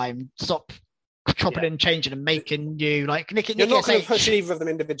period of time. Stop chopping and changing and making you like Nikki. You're not going to push either of them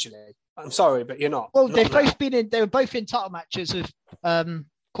individually. I'm sorry, but you're not. Well, they were both in title matches with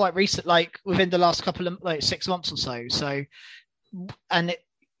quite recent, like within the last couple of 6 months or so. So, and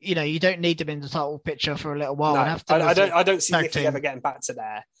you don't need them in the title picture for a little while. No, I don't see Nikki ever getting back to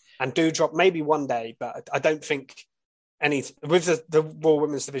there. And Doudrop maybe one day, but I don't think with the Raw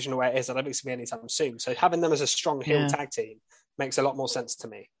Women's Division the way it is, I don't think it's going to be anytime soon. So having them as a strong heel tag team makes a lot more sense to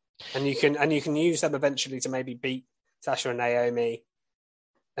me. And you can use them eventually to maybe beat Sasha and Naomi,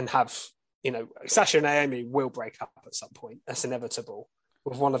 and have Sasha and Naomi will break up at some point. That's inevitable,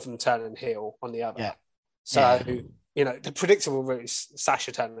 with one of them turning heel on the other. Yeah. So the predictable route is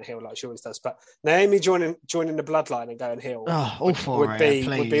Sasha turning heel like she always does, but Naomi joining the bloodline and going heel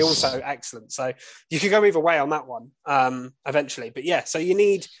would be also excellent. So you could go either way on that one eventually. But so you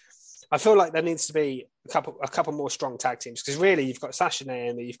need I feel like there needs to be a couple more strong tag teams, because really you've got Sasha and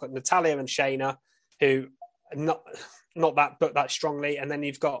Naomi, you've got Natalya and Shayna, who are not that strongly, and then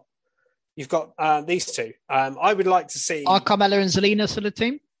you've got these two. I would like to see Are Carmella and Zelina still a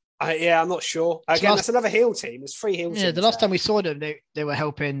team? I'm not sure. Again, that's another heel team. There's 3 heel teams. Yeah, the last time we saw them, they were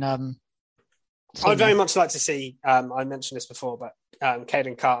helping. I'd very much like to see. I mentioned this before, but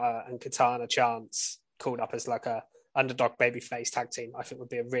Kaden Carter and Katana Chance called up as like a underdog babyface tag team. I think would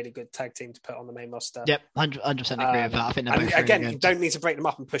be a really good tag team to put on the main roster. Yep, 100% agree with that. I think they're both again, really you don't need to break them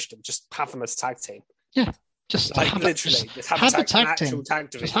up and push them. Just have them as a tag team. Yeah, just like literally, just have a tag team.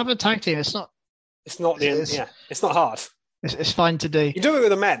 Just have a tag team. It's not hard. It's fine to do. You do it with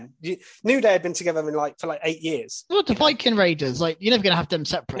the men. New Day had been together for 8 years. Well, the Viking Raiders, like you're never going to have them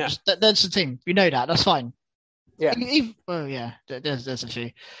separate. Yeah. That's the team. You know that. That's fine. Yeah. There's a few.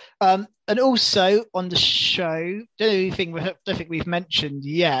 And also on the show, don't think we've mentioned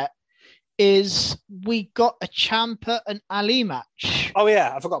yet is we got a Ciampa and Ali match. Oh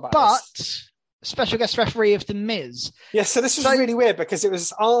yeah, I forgot about this. But special guest referee of The Miz. Yeah, so this was really weird because it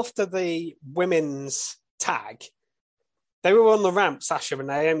was after the women's tag. They were on the ramp, Sasha and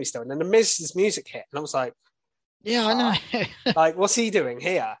Naomi still, and then The Miz's music hit, and I was like, yeah, I know. like, what's he doing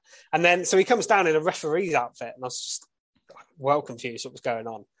here? And then, so he comes down in a referee's outfit, and I was just well confused what was going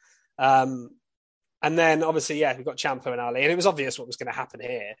on. And then, obviously, we got Ciampa and Ali, and it was obvious what was going to happen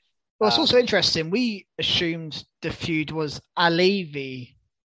here. Well, it's also interesting. We assumed the feud was Ali v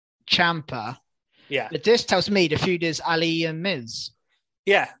Ciampa. Yeah. But this tells me the feud is Ali and Miz.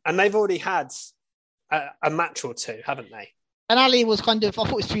 Yeah, and they've already had a match or two, haven't they? And Ali was I thought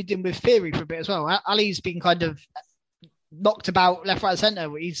he was feuding with Theory for a bit as well. Ali's been kind of knocked about left, right, and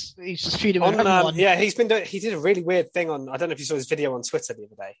centre. He's just feuding with everyone. He did a really weird thing on, I don't know if you saw his video on Twitter the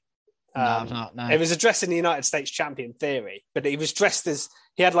other day. No, I've not. No. It was addressing the United States champion Theory, but he was dressed as,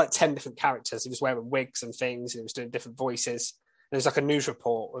 he had like 10 different characters. He was wearing wigs and things, and he was doing different voices. There was like a news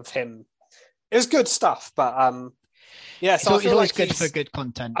report of him. It was good stuff, but so it's always good for good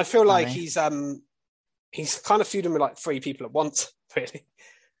content. I feel like he's kind of feuding with like 3 people at once, really.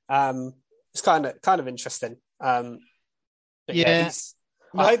 It's kind of interesting. I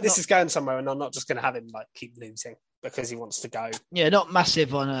hope this is going somewhere, and I'm not just going to have him like keep losing because he wants to go. Yeah, not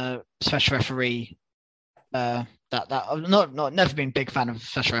massive on a special referee. That I'm not never been a big fan of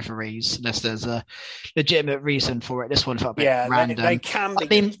special referees unless there's a legitimate reason for it. This one felt a bit random. They can be. I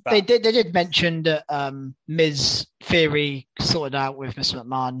mean, they did mention that Miz Theory sorted out with Mr.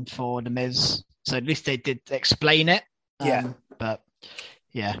 McMahon for the Miz. So at least they did explain it. But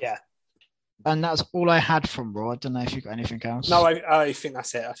yeah. And that's all I had from Raw. I don't know if you've got anything else. No, I think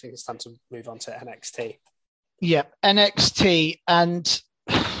that's it. I think it's time to move on to NXT. Yeah, NXT. And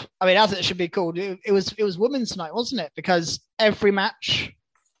I mean, as it should be called, it was women's night, wasn't it? Because every match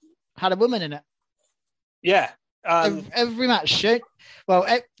had a woman in it. Yeah. Every match. Well,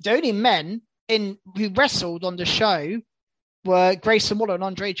 the only men who wrestled on the show were Grayson Waller and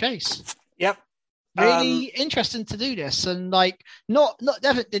Andre Chase. Yep. Really interesting to do this, and like not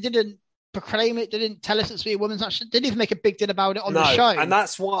they didn't proclaim it, they didn't tell us it's be a women's match, they didn't even make a big deal about it on the show. And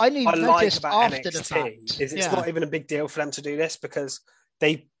that's what I like about NXT is it's not even a big deal for them to do this, because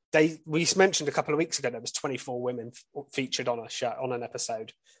we mentioned a couple of weeks ago there was 24 women featured on a show, on an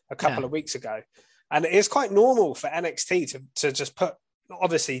episode a couple of weeks ago, and it is quite normal for NXT to just put,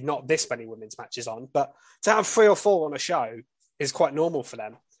 obviously not this many women's matches on, but to have 3 or 4 on a show is quite normal for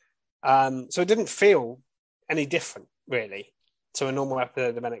them. So it didn't feel any different, really, to a normal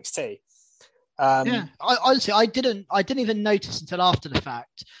episode of NXT. Honestly, I didn't even notice until after the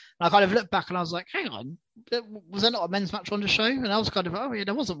fact. And I kind of looked back and I was like, hang on, was there not a men's match on the show? And I was kind of,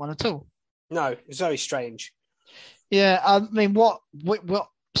 there wasn't one at all. No, it was very strange. Yeah, I mean, what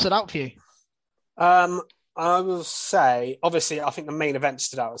stood out for you? I will say, obviously, I think the main event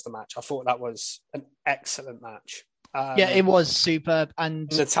stood out as the match. I thought that was an excellent match. It was superb, and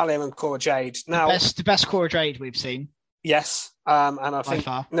Natalya and Cora Jade. Now, the best Cora Jade we've seen. Yes, and I think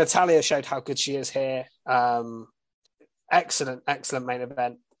Natalya showed how good she is here. Excellent main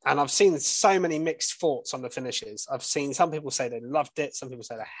event, and I've seen so many mixed thoughts on the finishes. I've seen some people say they loved it, some people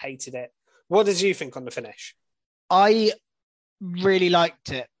say they hated it. What did you think on the finish? I really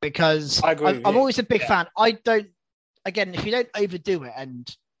liked it because I'm always a big fan. Again, if you don't overdo it,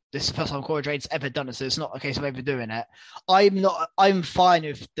 and this is the first time Cora Jade's ever done it, so it's not a case of overdoing it. I'm fine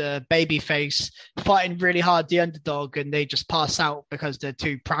with the babyface fighting really hard the underdog and they just pass out because they're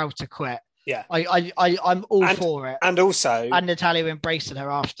too proud to quit. Yeah. I'm all for it. And also... And Natalya embracing her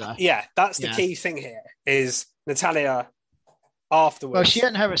after. Yeah, that's the key thing here, is Natalya afterwards... Well, she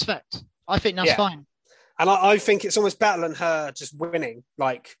earned her respect. I think that's fine. And I think it's almost better than her just winning,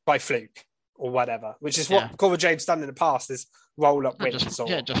 like, by fluke or whatever, which is what Cora Jade's done in the past, is roll-up wins.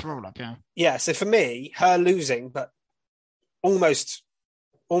 Just roll up, yeah. Yeah, so for me, her losing, but almost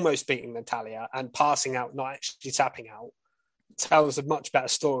beating Natalia and passing out, not actually tapping out, tells a much better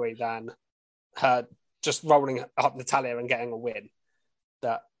story than her just rolling up Natalia and getting a win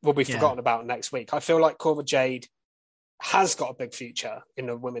that will be forgotten about next week. I feel like Cora Jade has got a big future in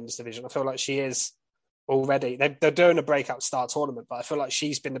the women's division. I feel like she is already. They're doing a breakout star tournament, but I feel like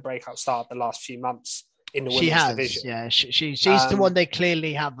she's been the breakout star the last few months in the women's division. Yeah, she's the one they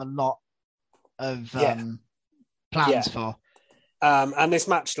clearly have a lot of plans for. And this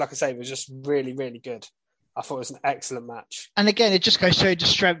match, like I say, was just really, really good. I thought it was an excellent match. And again, it just goes to show the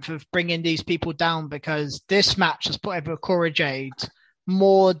strength of bringing these people down, because this match has put over Cora Jade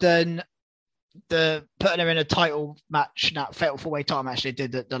more than the putting her in a title match, that fatal four-way title match they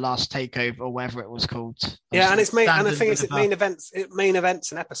did at the last takeover or whatever it was called. Yeah, and it's main, and the thing is, it main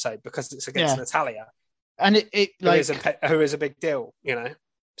events an episode because it's against Natalia, and who is a big deal, you know.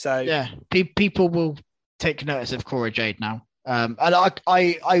 So yeah, people will take notice of Cora Jade now. And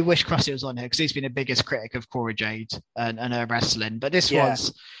I wish Krusty was on here because he's been the biggest critic of Cora Jade and her wrestling. But this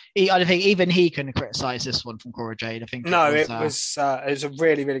was, I don't think even he can criticize this one from Cora Jade. I think it was a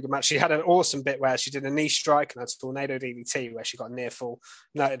really, really good match. She had an awesome bit where she did a knee strike and a tornado DDT where she got near full,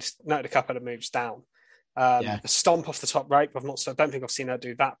 noted a couple of moves down. A stomp off the top rope. I don't think I've seen her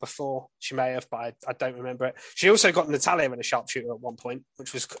do that before. She may have, but I don't remember it. She also got Natalia in a sharpshooter at one point,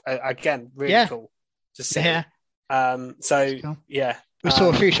 which was again really cool to see. Yeah. Cool. We saw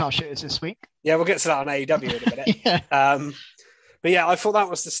a few sharpshooters this week. Yeah, we'll get to that on AEW in a minute. But yeah, I thought that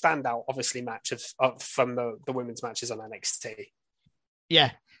was the standout, obviously, match from the women's matches on NXT.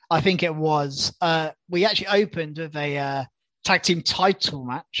 Yeah, I think it was. We actually opened with a tag team title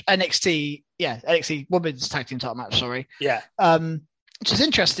match, NXT women's tag team title match. Sorry. Yeah. Which is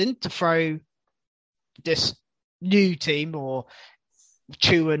interesting to throw this new team or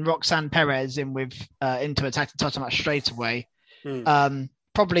Chu and Roxanne Perez in with into a tag team title match straight away.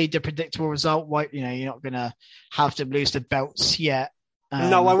 Probably the predictable result. You're not going to have them lose the belts yet.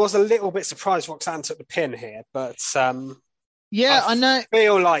 No, I was a little bit surprised Roxanne took the pin here, but I know. I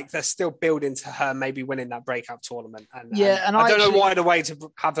feel like they're still building to her maybe winning that breakout tournament. And I don't know why the way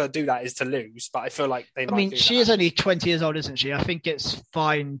to have her do that is to lose, but I feel like they might. I mean, she is only 20 years old, isn't she? I think it's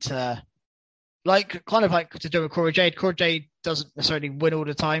fine to kind of like to do with Cora Jade. Cora Jade doesn't necessarily win all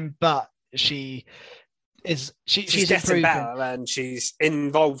the time, but she's getting improving. better and she's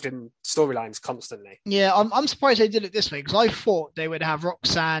involved in storylines constantly. Yeah, I'm surprised they did it this way because I thought they would have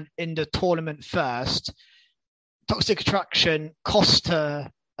Roxanne in the tournament first. Toxic Attraction cost her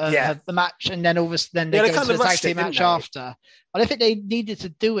the match, and then then they go to the tag team match after. I don't think they needed to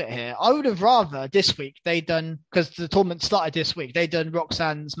do it here. I would have rather this week they done, because the tournament started this week, they done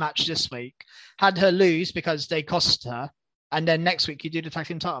Roxanne's match this week, had her lose because they cost her, and then next week you do the tag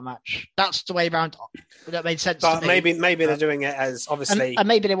team title match. That's the way around. That made sense. But to me. maybe they're doing it as obviously, and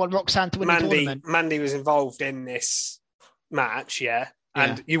maybe they want Roxanne to win the tournament. Mandy was involved in this match,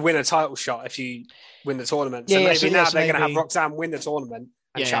 and you win a title shot if you win the tournament. So maybe they're going to have Roxanne win the tournament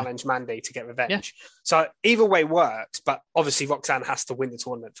and challenge Mandy to get revenge. Yeah. So either way works, but obviously Roxanne has to win the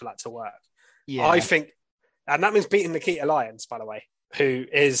tournament for that to work. Yeah. I think, and that means beating Nikita Lyons, by the way, who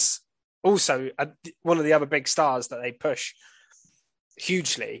is also one of the other big stars that they push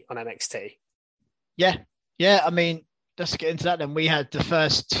hugely on NXT. Yeah. I mean, let's get into that then. We had the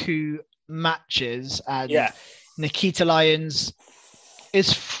first two matches, and Nikita Lyons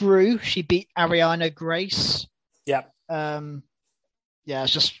is through. She beat Ariana Grace. Yeah.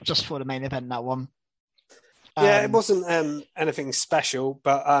 It's just for the main event, that one. It wasn't anything special,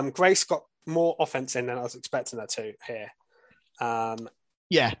 but Grace got more offense in than I was expecting her to here. And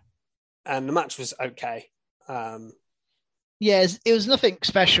the match was okay. It was nothing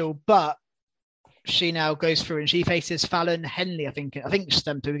special, but she now goes through and she faces Fallon Henley. I think it's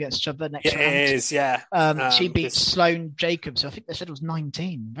them two against each other next round. It is, yeah. She beat Sloane Jacobs, who I think they said was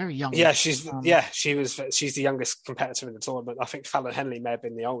 19, very young. Yeah, she's the youngest competitor in the tournament. I think Fallon Henley may have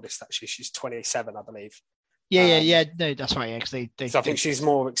been the oldest, actually. She's 27, I believe. Yeah. No, that's right. Yeah, so I think she's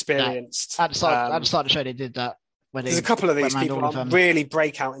more experienced. At the start of the show, they did that. There's a couple of these people that really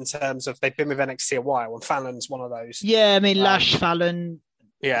break out in terms of they've been with NXT a while, and Fallon's one of those. Yeah, I mean, Lash, Fallon,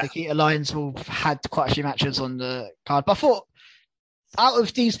 Nikita Lyons all had quite a few matches on the card. But I thought, out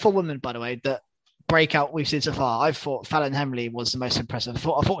of these four women, by the way, that breakout we've seen so far, I thought Fallon Henley was the most impressive.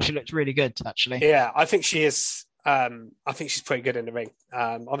 I thought she looked really good, actually. Yeah, I think she is. I think she's pretty good in the ring.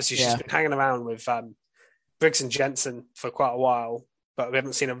 Obviously, she's been hanging around with Briggs and Jensen for quite a while. but we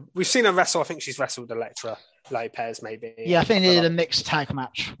haven't seen her. We've seen her wrestle. I think she's wrestled Elektra Lopez, maybe. Yeah, I think they did a mixed tag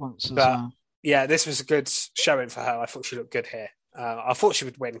match once as well. Yeah, this was a good showing for her. I thought she looked good here. I thought she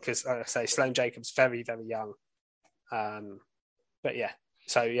would win because, like I say, Sloane Jacobs very, very young. But yeah,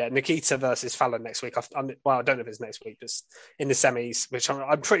 so yeah, Nikita versus Fallon next week. I don't know if it's next week, just in the semis, which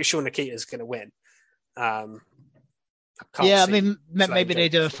I'm pretty sure Nikita's going to win. I mean, maybe they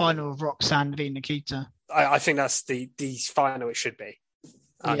do a final of Roxanne v Nikita. I think that's the final it should be.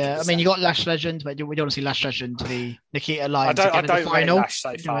 100%. Yeah, I mean, you got Lash Legend, but we don't want to see Lash Legend v Nikita Lyons. I don't rate Lash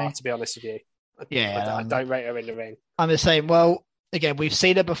so far, to be honest with you. I don't rate her in the ring. I'm the same. Well, again, we've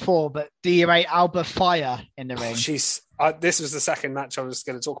seen her before, but do you rate Alba Fire in the ring? This was the second match I was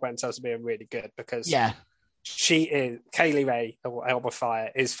going to talk about in terms of being really good because she is Kaylee Ray or Alba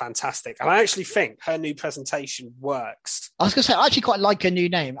Fire is fantastic, and I actually think her new presentation works. I was going to say I actually quite like her new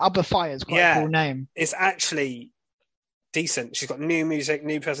name. Alba Fire is quite a cool name. It's actually decent. She's got new music,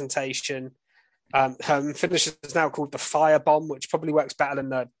 new presentation. Her finish is now called the Fire Bomb, which probably works better than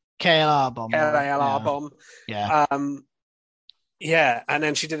the KLR Bomb. KLR Bomb. Yeah. And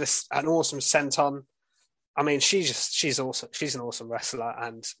then she did an awesome senton. I mean, she's awesome. She's an awesome wrestler,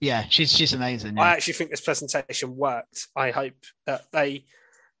 and she's amazing. Yeah. I actually think this presentation worked. I hope that they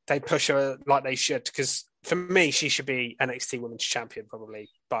push her like they should, because for me, she should be NXT Women's Champion probably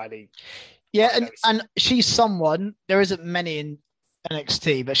by the. Yeah, and she's someone. There isn't many in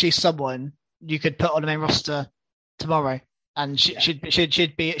NXT, but she's someone you could put on the main roster tomorrow. And she'd be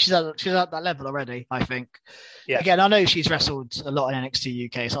she's at that level already, I think. Yeah. Again, I know she's wrestled a lot in NXT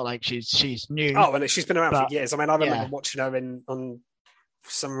UK. It's not like she's new. Oh, and she's been around for years. I mean, I remember watching her on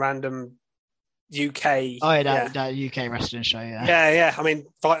some random UK. That UK wrestling show. Yeah. I mean,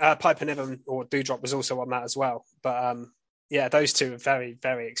 Piper Niven or Doudrop was also on that as well. But those two are very,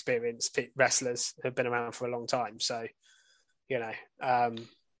 very experienced wrestlers who've been around for a long time. So, Yeah,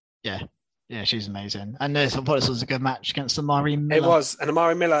 she's amazing. And I thought this was a good match against Amari Miller. It was. And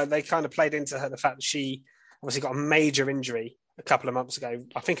Amari Miller, they kind of played into her the fact that she obviously got a major injury a couple of months ago.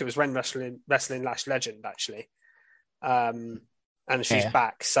 I think it was when wrestling Lash Legend, actually. And she's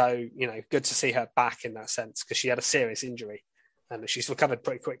back. So, good to see her back in that sense because she had a serious injury and she's recovered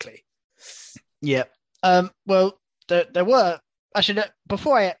pretty quickly. Yeah. Well, there were... Actually,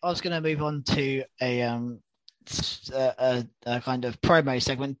 before I was going to move on to a kind of promo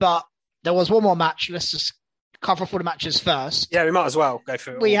segment, but there was one more match. Let's just cover off all the matches first. Yeah, we might as well go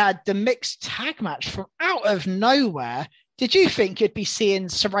through it. We had the mixed tag match from out of nowhere. Did you think you'd be seeing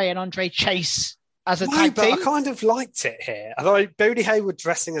Sarray and Andre Chase as a tag team? I kind of liked it here. Although Bodie Hayward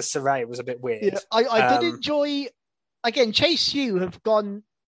dressing as Sarray was a bit weird. Yeah, I did enjoy... Again, Chase U have gone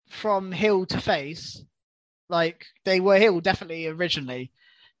from heel to face. Like, they were heel definitely originally.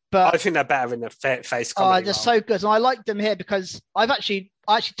 But I think they're better in the face comedy. They're so good. And I like them here because I actually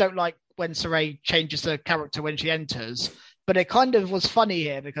don't like when Sarray changes her character when she enters, but it kind of was funny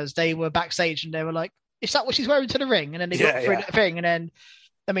here because they were backstage and they were like, is that what she's wearing to the ring? And then they got through the thing. And then,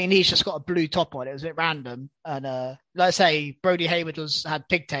 I mean, he's just got a blue top on. It was a bit random. And like I say, Bodie Hayward had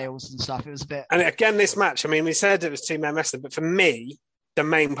pigtails and stuff. It was a bit. And again, this match, I mean, we said it was two-man wrestling, but for me, the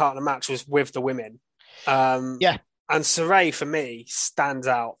main part of the match was with the women. And Sarray, for me, stands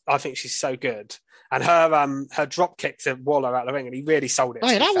out. I think she's so good. And her drop kick to Waller out of the ring, and he really sold it.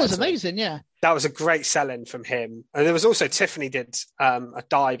 Oh, yeah, that was amazing, yeah. That was a great sell-in from him. And there was also Tiffany did a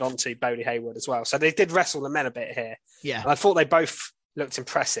dive onto Bodie Hayward as well. So they did wrestle the men a bit here. Yeah. And I thought they both looked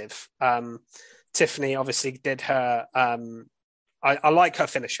impressive. Tiffany obviously did her... I like her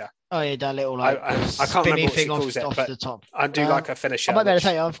finisher. Oh, yeah, that little I can't remember what she calls it, but the top. I do like her finisher. I might be able to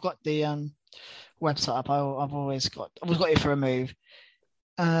tell you, I've got the website up. I've always got it for a move.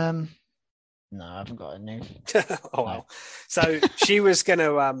 No, I haven't got a new. Oh, well. So she was going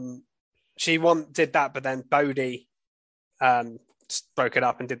to, did that, but then Bodie broke it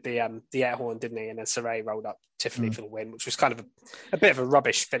up and did the air horn, didn't he? And then Sarray rolled up Tiffany for the win, which was kind of a bit of a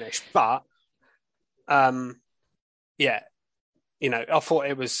rubbish finish. But, I thought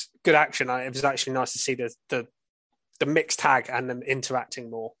it was good action. It was actually nice to see the mixed tag and them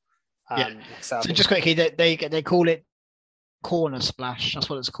interacting more. So just quickly, they call it Corner Splash. That's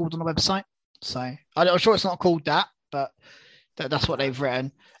what it's called on the website. So I'm sure it's not called that, but that's what they've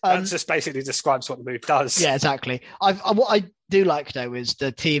written. That just basically describes what the move does. Yeah, exactly. What I do like though is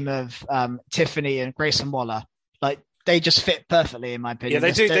the team of Tiffany and Grayson Waller. Like they just fit perfectly in my opinion.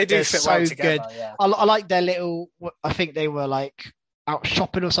 Yeah, they do fit well together. Good. Yeah. I like their little. I think they were like out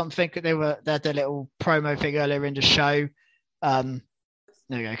shopping or something. They had their little promo thing earlier in the show.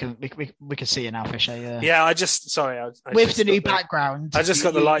 There we go. We can see it now, Fisher. Yeah. I just with the new background. I just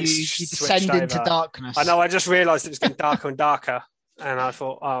got the lights. You descend into darkness. I know. I just realised it was getting darker and darker. and I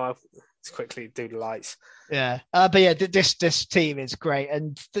thought, let's quickly do the lights. Yeah, but yeah, this team is great,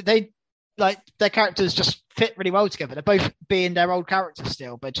 and they like their characters just fit really well together. They're both being their old characters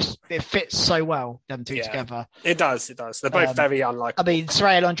still, but just it fits so well them two together. It does. They're both very unlike. I mean,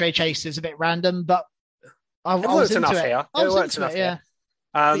 Soraya Andre Chase is a bit random, but I was into it. Here. I was into it. Yeah.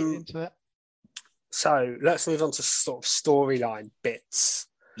 Into it. So let's move on to sort of storyline bits.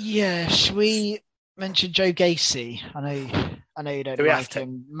 Yeah, should we mention Joe Gacy? I know you don't like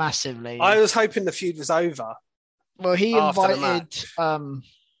him massively. I was hoping the feud was over. Well, he invited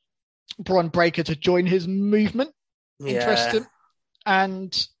Bron Breakker to join his movement. Interesting.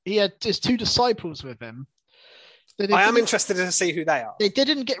 And he had his two disciples with him. I am interested to see who they are. They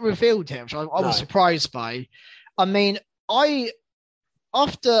didn't get revealed here, which I was surprised by. I mean, I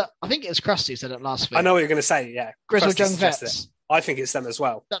think it was Krusty said it last week. I know what you're going to say, yeah. Grizzled Young Vets. I think it's them as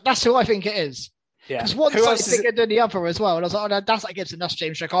well. That's who I think it is. Yeah. Because one side bigger than the other as well. And I was like, oh, that's like Gibson, that's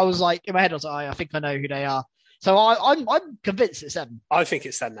James Strick. I was like, in my head, I was like, I think I know who they are. So I'm convinced it's them. I think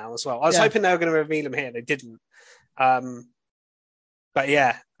it's them now as well. I was hoping they were going to reveal them here. They didn't. But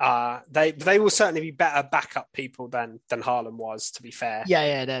yeah, they will certainly be better backup people than Harlem was, to be fair. Yeah.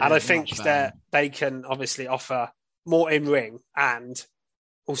 And I think that they can obviously offer more in ring and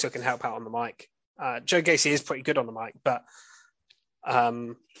also can help out on the mic. Joe Gacy is pretty good on the mic, but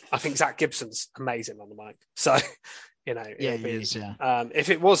I think Zach Gibson's amazing on the mic. So, he is. Yeah. If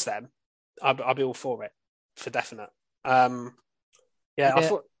it was them, I'd be all for it, for definite. I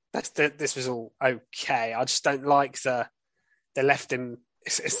thought this was all okay. I just don't like they left him.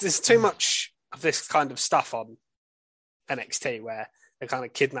 There's too much of this kind of stuff on NXT where they kind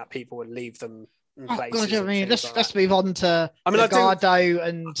of kidnap people and leave them in places. God, I mean, let's move on to Legado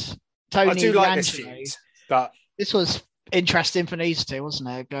and Tony. I do like D'Angelo. this feud, but this was interesting for these two, wasn't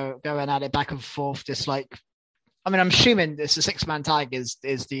it? Going at it back and forth. Just like, I mean, I'm assuming this a 6-man tag is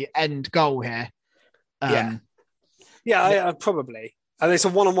the end goal here. Probably. And it's a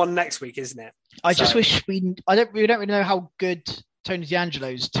 1-on-1 next week, isn't it? I just wish we don't really know how good Tony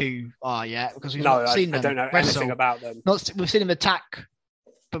D'Angelo's two are yet, because we've not seen them. I don't know wrestle. anything about them. We've seen them attack,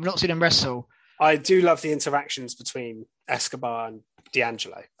 but we've not seen them wrestle. I do love the interactions between Escobar and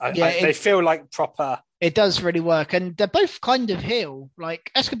D'Angelo. They feel like proper. It does really work, and they're both kind of heel. Like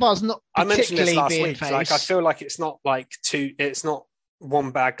Escobar's not particularly I mentioned this last being week. face. Like I feel like it's not like two. It's not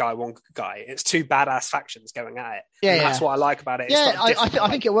one bad guy, one good guy. It's two badass factions going at it. Yeah, and that's what I like about it. Yeah, I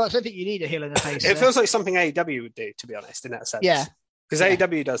think it works. I think you need a heel in the face. It feels like something AEW would do, to be honest, in that sense. Yeah. Because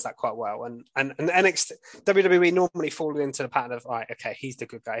AEW does that quite well, and NXT, WWE normally fall into the pattern of, right, okay, he's the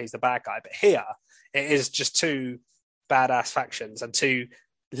good guy, he's the bad guy, but here it is just two badass factions and two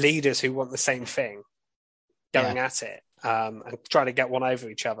leaders who want the same thing going at it, and trying to get one over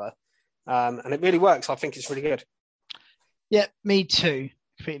each other, and it really works. I think it's really good. Yeah, me too.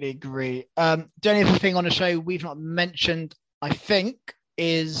 Completely agree. The only other thing on the show we've not mentioned, I think,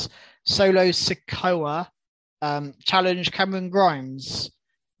 is Solo Sikoa challenge Cameron Grimes,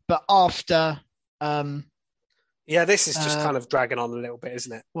 but after this is just kind of dragging on a little bit,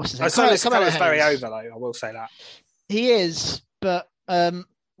 isn't it? What's his name? Sikoa's very over, though. I will say that he is, but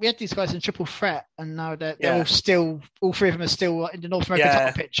we had these guys in Triple Threat, and now they're all three of them are still in the North American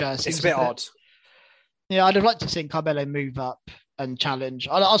title picture. It's a bit odd. Yeah, I'd have liked to see Carmelo move up and challenge.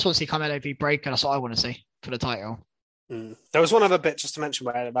 I also want to see Carmelo v Breakker. That's what I want to see for the title. There was one other bit just to mention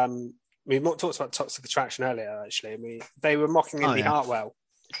where we talked about Toxic Attraction earlier, actually, and they were mocking Indy Hartwell.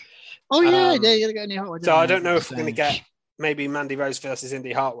 Oh, yeah, they're going to get Indy Hartwell. So I don't know if we're going to get maybe Mandy Rose versus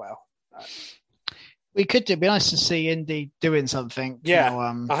Indy Hartwell. We could do. It'd be nice to see Indy doing something. Yeah,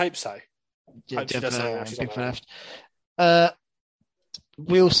 I hope so.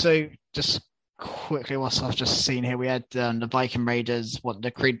 We also just quickly, what I've just seen here, we had the Viking Raiders.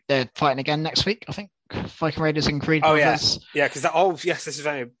 They're fighting again next week, I think. Viking Raiders and Creed Brothers. Because this is a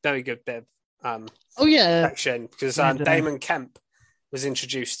very, very good bit of action, because Damon Kemp was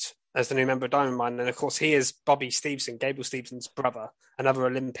introduced as the new member of Diamond Mine, and of course he is Bobby Stevenson, Gable Stevenson's brother, another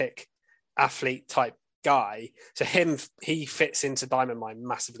Olympic athlete type guy. So he fits into Diamond Mine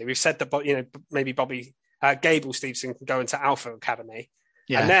massively. We've said that maybe Gable Stevenson can go into Alpha Academy,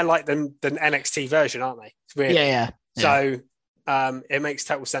 and they're like the NXT version, aren't they? Really? Yeah. So it makes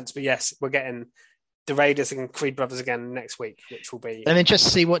total sense. But yes, we're getting the Raiders and Creed Brothers again next week, which will be. I'm interested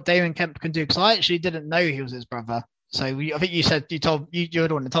to see what Damon Kemp can do, because I actually didn't know he was his brother. So I think you said you're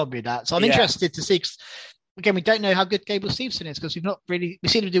the one that told me that. So I'm interested to see. Cause, again, we don't know how good Gable Stevenson is, because we've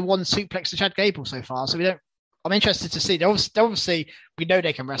seen him do one suplex to Chad Gable so far. So we don't. I'm interested to see. Obviously, we know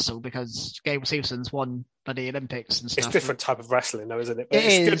they can wrestle because Gable Stevenson's won bloody Olympics and stuff. It's a different type of wrestling, though, isn't it? But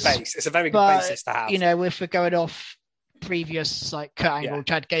it's a good base. It's a very good basis to have. If we're going off previous like Kurt Angle,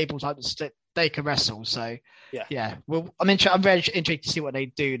 Chad Gable types that they can wrestle. So yeah. Well, I'm very intrigued to see what they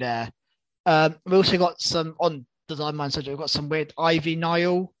do there. We also got some on Design Mind Surgery. We've got some weird Ivy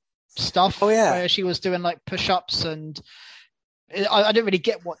Nile stuff. Oh yeah, where she was doing like push-ups, and I didn't really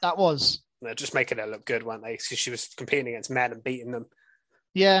get what that was. They're just making her look good, weren't they? Because she was competing against men and beating them.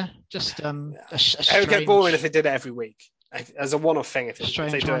 Yeah, just it would get boring if they did it every week as a one-off thing. If they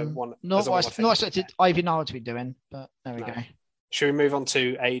do it not expected Ivy Nile to be doing, but there we go. Should we move on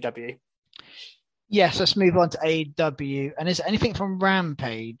to AEW? Yes, let's move on to AEW. And is there anything from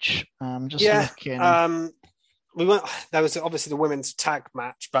Rampage? Just looking. There was obviously the women's tag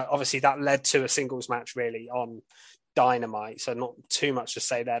match, but obviously that led to a singles match really on Dynamite, so not too much to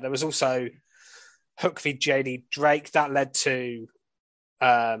say there. There was also Hook v JD Drake that led to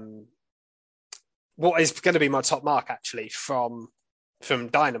what is going to be my top mark actually from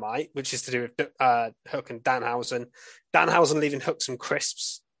Dynamite, which is to do with Hook and Danhausen. Danhausen leaving Hook some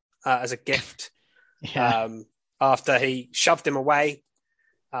crisps as a gift after he shoved him away.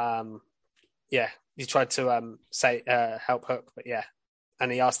 He tried to help Hook, but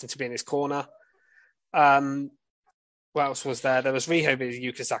and he asked him to be in his corner. What else was there? There was Riho with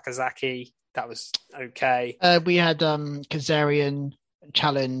Yuka Sakazaki. That was okay. We had Kazarian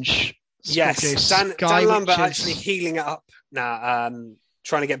challenge. Yes, Dan Lambert actually healing it up now,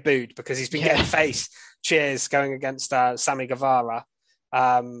 trying to get booed because he's been getting face cheers going against Sammy Guevara.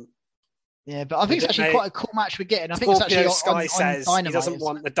 But I think it's actually quite a cool match we're getting. I think it's actually Sky says on he doesn't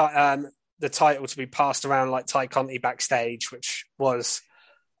want the title to be passed around like Ty Conti backstage, which was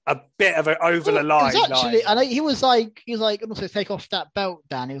a bit of an over the line. Actually, and he was like, also take off that belt,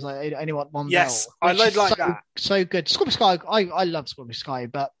 Dan. He was like, I only want one belt. Yes, I like that. So good. Scorpio Sky, I love Scorpio Sky,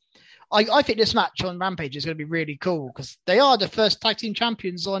 but I think this match on Rampage is going to be really cool because they are the first tag team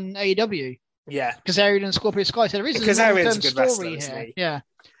champions on AEW. Yeah. Kazarian and Scorpio Sky. So there is Kazarian's a good story wrestler, here. isn't he? Yeah.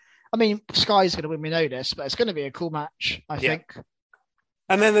 I mean, Sky's going to win, we know this, but it's going to be a cool match, I think.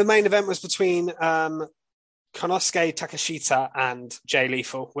 And then the main event was between Konosuke Takeshita and Jay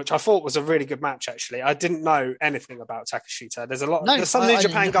Lethal, which I thought was a really good match, actually. I didn't know anything about Takeshita. There's some New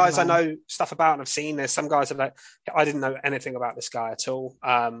Japan guys I know stuff about and I've seen. There's some guys that I didn't know anything about this guy at all.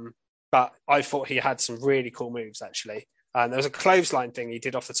 But I thought he had some really cool moves, actually. There was a clothesline thing he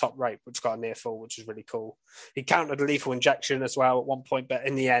did off the top rope, which got a near fall, which was really cool. He countered a lethal injection as well at one point, but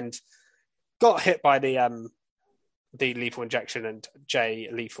in the end, got hit by the lethal injection and Jay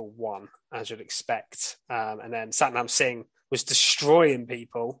Lethal won, as you'd expect. And then Satnam Singh was destroying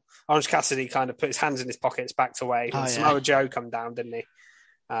people. Orange Cassidy kind of put his hands in his pockets, backed away. Samoa Joe come down, didn't he?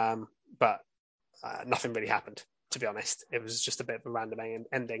 But nothing really happened, to be honest. It was just a bit of a random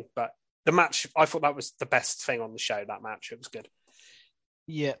ending, but the match, I thought that was the best thing on the show, that match. It was good.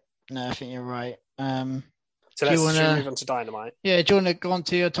 Yeah, no, I think you're right. So let's move on to Dynamite. Yeah, do you want to go on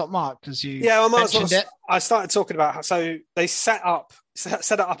to your top mark? Because I started talking about how, so they set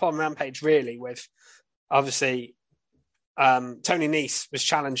it up on Rampage really with, obviously, Tony Nese was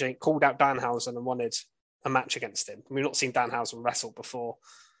challenging, called out Danhausen and wanted a match against him. We've not seen Danhausen wrestle before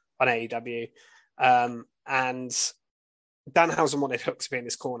on AEW. And Danhausen wanted Hook to be in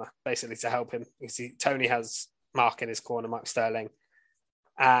his corner, basically to help him. You see, Tony has Mark in his corner, Mike Sterling.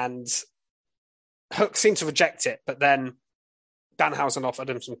 And Hook seemed to reject it, but then Danhausen offered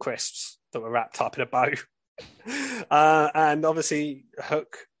him some crisps that were wrapped up in a bow. And obviously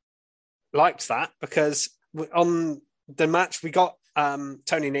Hook liked that because on the match we got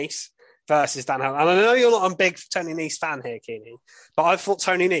Tony Nese versus Danhausen. And I know you're not a big Tony Nese fan here, Keeney, but I thought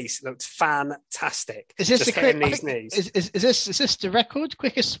Tony Nese looked fantastic. Is this is this the record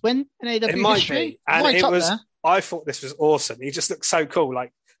quickest win in AEW It might history? be. And I thought this was awesome. He just looked so cool,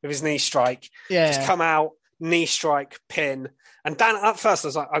 like with his knee strike. Just come out, knee strike, pin. And Dan, at first I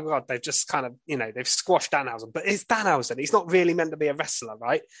was like, oh God, they've just kind of, they've squashed Danhausen. But it's Danhausen. He's not really meant to be a wrestler,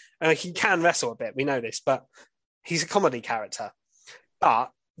 right? He can wrestle a bit. We know this, but he's a comedy character.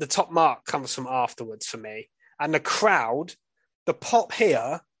 But the top mark comes from afterwards for me. And the crowd, the pop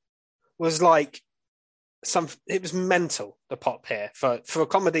here was like it was mental, the pop here for a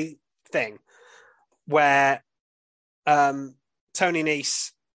comedy thing where Tony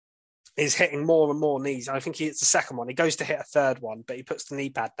Nese is hitting more and more knees. I think he hits the second one. He goes to hit a third one, but he puts the knee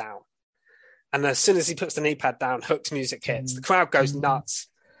pad down. And as soon as he puts the knee pad down, Hook's music hits. The crowd goes nuts.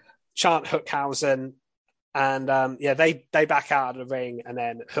 Chant Hookhausen. And they back out of the ring, and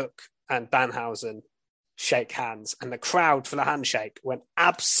then Hook and Danhausen shake hands, and the crowd for the handshake went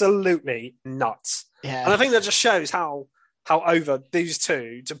absolutely nuts. Yeah. And I think that just shows how over these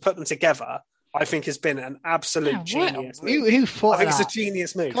two, to put them together, I think has been an absolute genius move. Who thought I think that? it's a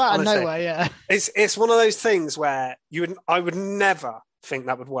genius move. Come out of nowhere, yeah. It's one of those things where I would never think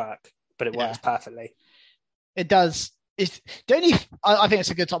that would work, but it works perfectly. It does. I think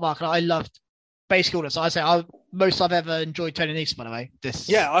it's a good top mark, and I loved basically all this. Most I've ever enjoyed Tony Nese, by the way.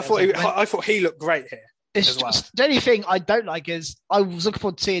 I thought he looked great here. It's just the only thing I don't like is I was looking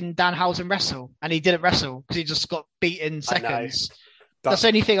forward to seeing Danhausen wrestle, and he didn't wrestle because he just got beat in seconds. That's the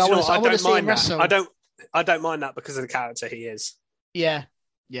only thing I want to see him wrestle. I don't mind that because of the character he is. Yeah.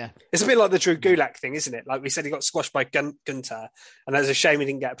 It's a bit like the Drew Gulak thing, isn't it? Like we said, he got squashed by Gunter, and there's a shame he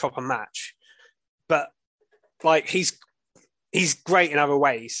didn't get a proper match. But like he's great in other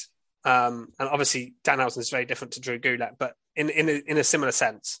ways, and obviously Danhausen is very different to Drew Gulak, but in a similar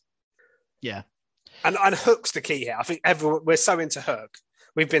sense. Yeah. And Hook's the key here. I think we're so into Hook.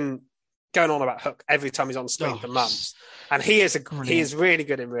 We've been going on about Hook every time he's on screen for months, and he is really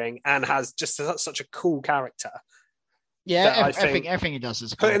good in ring and has just such a cool character. Yeah, everything he does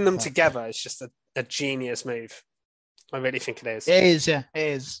is putting them together is just a genius move. I really think it is. It is, yeah, it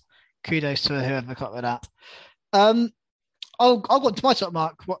is. Kudos to whoever got with that. I'll go to my top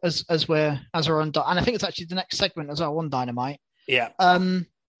mark as we're on, and I think it's actually the next segment as well on Dynamite. Yeah.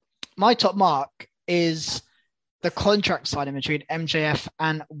 My top mark is the contract signing between MJF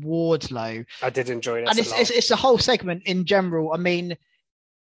and Wardlow. I did enjoy it, and it's the whole segment in general. I mean,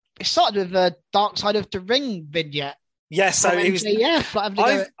 it started with the Dark Side of the Ring vignette. Yeah, so he was.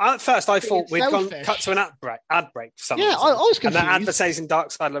 At first, I thought we'd cut to an ad break for some reason. I was confused. And they're advertising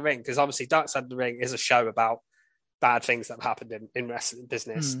Dark Side of the Ring because obviously Dark Side of the Ring is a show about bad things that have happened in wrestling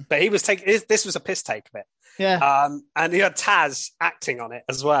business. But he was this was a piss take of it. Yeah. And he had Taz acting on it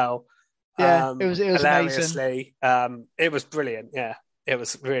as well. Yeah, it was hilariously. amazing. It was brilliant. Yeah, it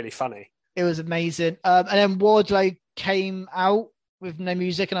was really funny. It was amazing. And then Wardlow came out with no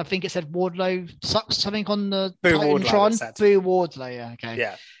music, and I think it said Wardlow sucks something on the Titantron. Boo Wardlow, yeah, okay.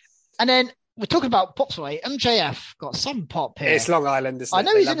 Yeah. And then we're talking about pops away. MJF got some pop here. It's Long Island, isn't it? I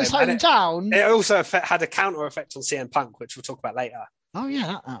know he's in his hometown. It also had a counter effect on CM Punk, which we'll talk about later. Oh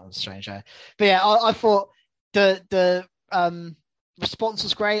yeah, that was strange. Yeah. But yeah, I thought the response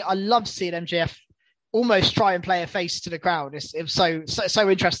was great. I love seeing MJF almost try and play a face to the crowd. It was so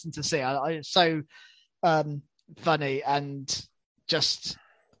interesting to see. It's so funny, and just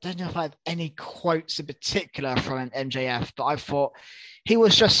I don't know if I have any quotes in particular from MJF, but I thought he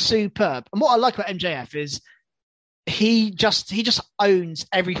was just superb. And what I like about MJF is he just owns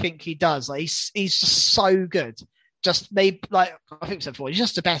everything he does. Like he's just so good. Just maybe like I think I said before, he's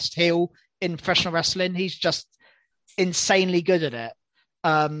just the best heel in professional wrestling. He's just insanely good at it.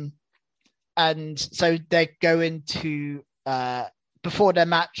 And so they're going to before their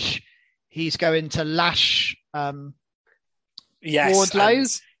match, he's going to lash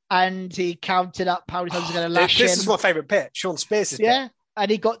Wardlow, and he counted up how many times he's going to lash him. This is my favourite bit. Sean Spears' bit. Yeah,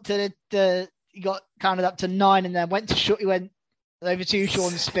 and he got to he got counted up to 9, and then he went over to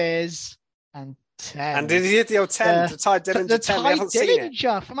Sean Spears and 10. And did he hit the old 10? The Ty Dillinger 10. We haven't seen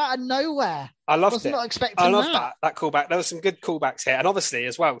it from out of nowhere. I loved it. Not expecting I love that callback. There were some good callbacks here, and obviously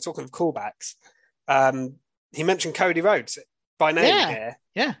as well. Talking of callbacks, he mentioned Cody Rhodes by name here.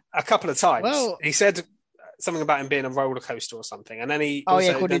 Yeah, a couple of times. Well, he said something about him being a roller coaster or something, and then he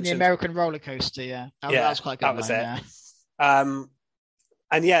called him the American roller coaster. Yeah, that was quite good. That was it. Yeah.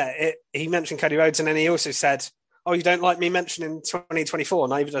 And yeah, he mentioned Cody Rhodes, and then he also said, "Oh, you don't like me mentioning 2024?"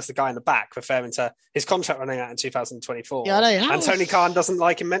 And even as the guy in the back, referring to his contract running out in 2024. Yeah, I know. And Tony Khan doesn't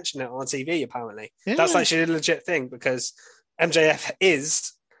like him mentioning it on TV. Apparently, that's actually a legit thing because MJF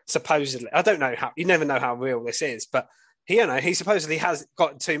is supposedly. I don't know how. You never know how real this is, but he supposedly has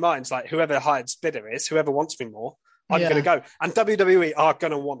got 2 minds. Like whoever the highest bidder is, whoever wants me more, I'm going to go. And WWE are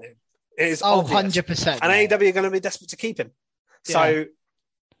going to want him. It is obvious. 100%. And AEW are going to be desperate to keep him. So.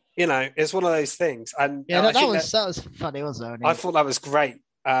 It's one of those things. And that was funny, wasn't it? I thought that was great.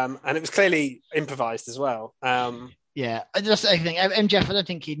 And it was clearly improvised as well. Yeah, just I think MJF, I don't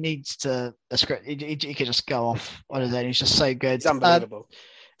think he needs a script. He could just go off on his own. He's just so good. It's unbelievable.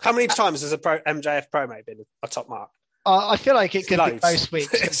 How many times has a MJF promo been a top mark? I feel like it could be most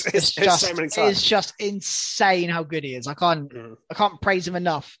weeks. It's just so many times. It's just insane how good he is. I can't praise him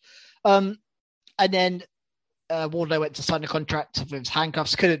enough. And then Wardlow went to sign a contract with his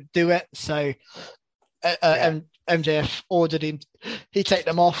handcuffs, couldn't do it, so MJF ordered him. He take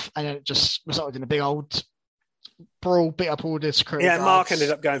them off, and it just resulted in a big old brawl, beat up all the security guards. Mark ended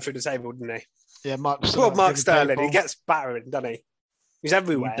up going through the table, didn't he? Yeah, Mark. Mark Sterling. He gets battering, doesn't he? He's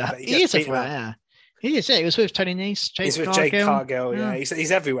everywhere. He is everywhere. Yeah. He is. Yeah, he was with Tony Nese. He's with Jade Cargill. Yeah,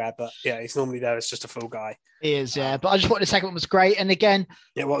 he's everywhere, but yeah, he's normally there as just a full guy. He is. Yeah, but I just thought the second one was great. And again,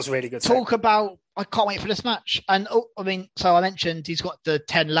 it was really good. Talk about. I can't wait for this match. And I mean, so I mentioned he's got the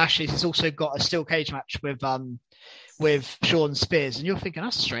 10 lashes. He's also got a steel cage match with Sean Spears, and you're thinking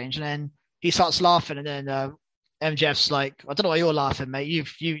that's strange. And then he starts laughing, and then MJF's like, I don't know why you're laughing, mate. You're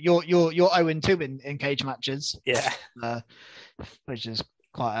 0-2 in cage matches. Yeah, which is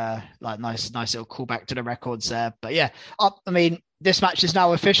quite a nice little callback to the records there. But yeah, I mean, this match is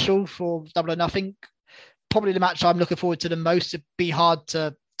now official for Double or Nothing. Probably the match I'm looking forward to the most. It'd be hard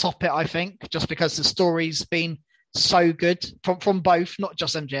to top it, I think, just because the story's been so good from both, not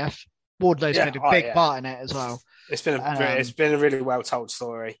just MJF. Wardlow's played a big part in it as well. It's been a really well told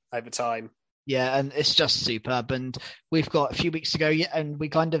story over time. Yeah, and it's just superb. And we've got a few weeks to go, and we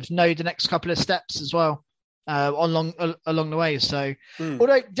kind of know the next couple of steps as well along the way. So,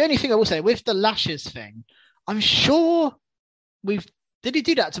 although the only thing I will say with the lashes thing, I'm sure did he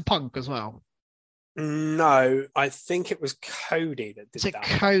do that to Punk as well? No, I think it was Cody that did that.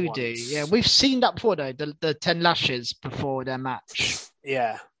 Cody, once. Yeah, we've seen that before though. The 10 lashes before their match.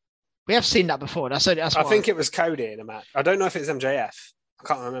 Yeah, we have seen that before. That's I think it was Cody in a match. I don't know if it's MJF. I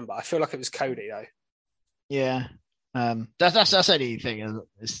can't remember. I feel like it was Cody though. Yeah, that's the only thing.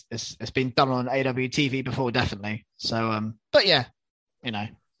 It's been done on AWTV before, definitely. So, but yeah, you know.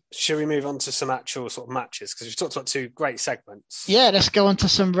 Should we move on to some actual sort of matches? Because we've talked about two great segments. Yeah, let's go on to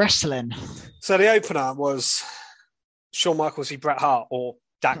some wrestling. So the opener was Shawn Michaels v Bret Hart, or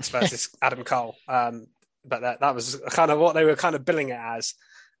Dax versus Adam Cole. But that was kind of what they were kind of billing it as.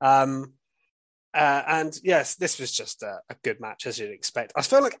 And yes, this was just a good match, as you'd expect. I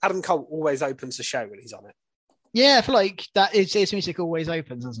feel like Adam Cole always opens the show when he's on it. Yeah, I feel like that is his music always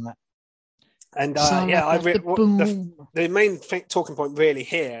opens, doesn't it? And the main talking point really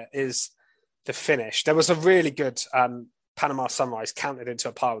here is the finish. There was a really good Panama Sunrise counted into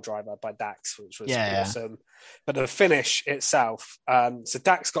a pile driver by Dax, which was awesome. But the finish itself, so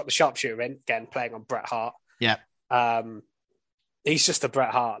Dax got the sharpshooter in, again, playing on Bret Hart. Yeah. He's just a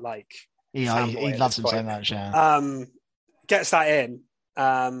Bret Hart, he loves him so much, yeah. Gets that in.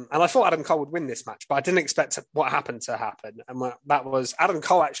 And I thought Adam Cole would win this match, but I didn't expect what happened to happen. And that was Adam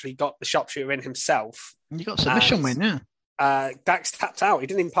Cole actually got the sharpshooter in himself. You got a submission win, yeah. Dax tapped out. He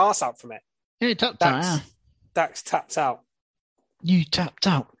didn't even pass out from it. Yeah, he tapped out, yeah. Dax tapped out. You tapped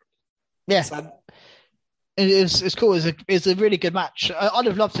out. Yeah. So, it's cool. It's a really good match. I'd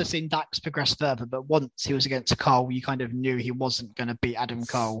have loved to have seen Dax progress further, but once he was against Cole, you kind of knew he wasn't going to beat Adam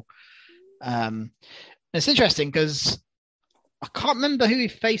Cole. It's interesting because I can't remember who he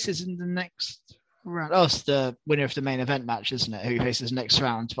faces in the next round. Oh, it's the winner of the main event match, isn't it? Who he faces next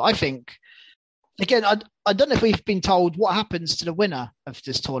round. But I think, again, I don't know if we've been told what happens to the winner of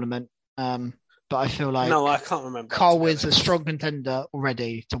this tournament. But I feel like no, I can't remember. Cole is a strong contender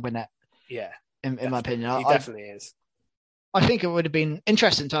already to win it. Yeah, in my opinion, he definitely is. I think it would have been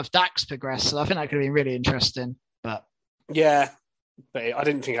interesting to have Dax progress. So I think that could have been really interesting. But yeah, but I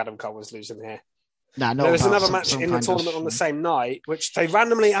didn't think Adam Cole was losing here. No, there was another match in the tournament on the same night, which they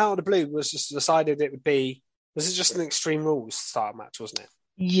randomly out of the blue was just decided it would be. Was it just an Extreme Rules style match, wasn't it?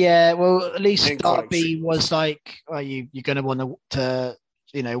 Yeah, well, at least Darby was like, "Are you're going to want to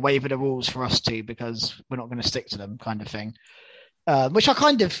waiver the rules for us too, because we're not going to stick to them," kind of thing. Which I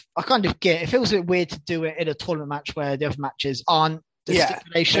kind of get. It feels a bit weird to do it in a tournament match where the other matches aren't the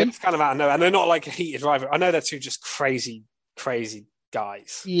stipulation. It's kind of out of nowhere, and they're not like a heated rivalry. I know they're two just crazy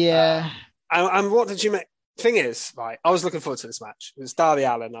guys. Yeah. And what did you make? Thing is, right, I was looking forward to this match. It was Darby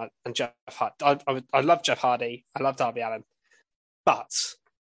Allin and Jeff Hardy. I love Jeff Hardy. I love Darby Allin. But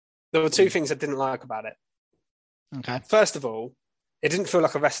there were two things I didn't like about it. Okay. First of all, it didn't feel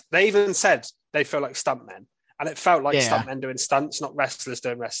like a wrestler. They even said they feel like stuntmen. And it felt like stuntmen doing stunts, not wrestlers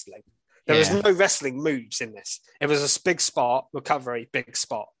doing wrestling. There was no wrestling moves in this. It was a big spot, recovery, big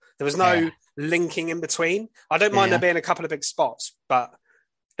spot. There was no linking in between. I don't mind there being a couple of big spots, but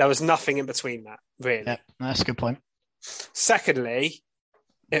there was nothing in between that, really. Yeah, that's a good point. Secondly,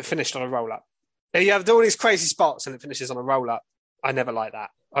 it finished on a roll-up. You have all these crazy spots and it finishes on a roll-up. I never like that.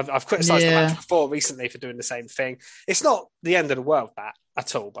 I've criticised the match before recently for doing the same thing. It's not the end of the world, that,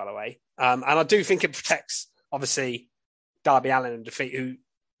 at all, by the way. And I do think it protects, obviously, Darby Allin in defeat, who...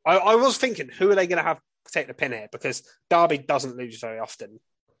 I was thinking, who are they going to have to take the pin here? Because Darby doesn't lose very often.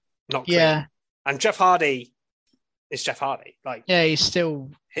 Not clear. Yeah. And Jeff Hardy is Jeff Hardy. He's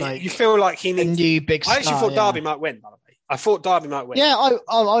still... you feel like he needs... A new big star, I actually thought Darby might win, by the way. I thought Darby might win. Yeah,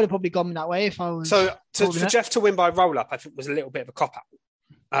 I would have probably gone that way if I was... So for Jeff to win by roll-up, I think was a little bit of a cop-out.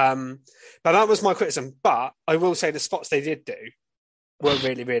 But that was my criticism. But I will say the spots they did do, were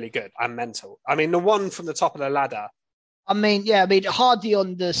really, really good and mental. I mean, the one from the top of the ladder. Hardy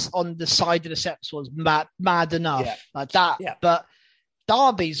on the side of the steps was mad enough like that. Yeah. But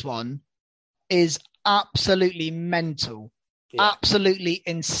Darby's one is absolutely mental. Yeah. Absolutely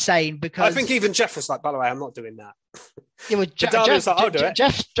insane, because I think even Jeff was like, by the way, I'm not doing that. Yeah, well, Jeff was like, I'll do it.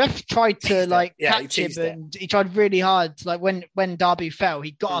 Jeff tried to catch him, and he tried really hard. Like when Darby fell,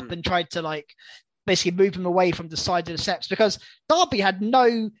 he got up and tried to basically move him away from the side of the steps, because Darby had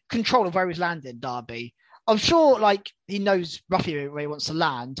no control of where he was landing. Darby, I'm sure, he knows roughly where he wants to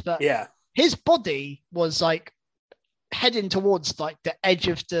land, but his body was heading towards the edge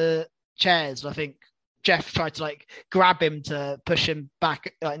of the chairs. I think Jeff tried to grab him to push him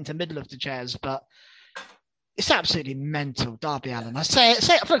back into the middle of the chairs, but it's absolutely mental. Darby Allin. I say it.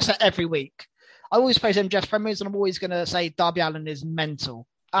 I feel like I say it every week. I always praise him, Jeff Premiers, and I'm always going to say Darby Allin is mental.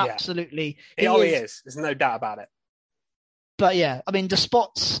 Absolutely. Yeah. He is. There's no doubt about it. But yeah, I mean, the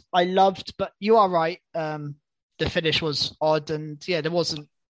spots I loved, but you are right. The finish was odd, and there wasn't.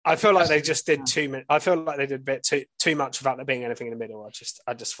 I feel like they just did too much. I feel like they did a bit too much without there being anything in the middle.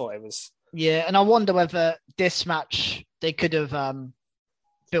 I just thought it was. Yeah, and I wonder whether this match they could have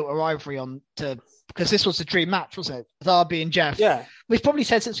built a rivalry on because this was the dream match, wasn't it? Darby and Jeff. Yeah, we've probably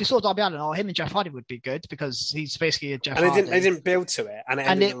said since we saw Darby Allin, him and Jeff Hardy would be good because he's basically a Jeff Hardy. And they didn't build to it, and it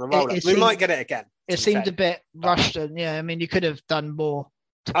ended on a roll. We might get it again. It seemed a bit rushed, and you could have done more.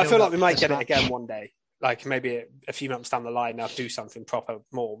 I feel like we might get it again one day. Maybe a few months down the line, I'll do something proper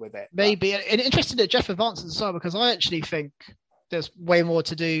more with it. Maybe. And interested that Jeff advances as well, because I actually think there's way more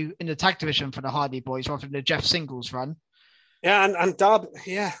to do in the tag division for the Hardy Boys rather than the Jeff singles run. Yeah, and Darby,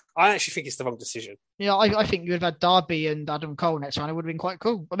 I actually think it's the wrong decision. Yeah, I think you would have had Darby and Adam Cole next round. It would have been quite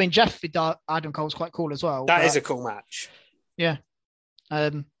cool. I mean, Jeff with Adam Cole's quite cool as well. That is a cool match. Yeah.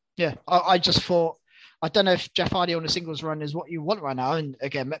 I just thought, I don't know if Jeff Hardy on a singles run is what you want right now. And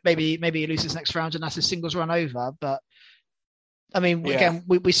again, maybe he loses next round and that's his singles run over. But I mean, again,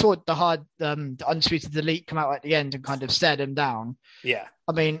 we saw the Undisputed Elite come out at the end and kind of stared him down. Yeah.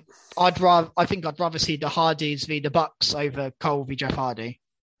 I mean, I think I'd rather see the Hardys v the Bucks over Cole v Jeff Hardy.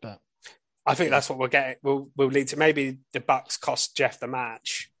 But I think that's what we'll get. We'll lead to maybe the Bucks cost Jeff the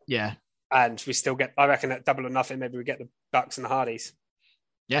match. Yeah. And we still get, I reckon at Double or Nothing, maybe we get the Bucks and the Hardys.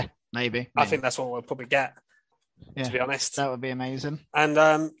 Yeah, maybe. I think that's what we'll probably get, to be honest. That would be amazing. And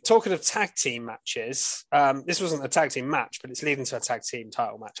talking of tag team matches, this wasn't a tag team match, but it's leading to a tag team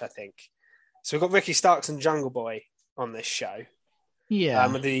title match, I think. So we've got Ricky Starks and Jungle Boy on this show. Yeah.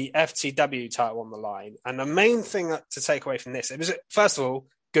 With the FTW title on the line. And the main thing to take away from this, it was, first of all,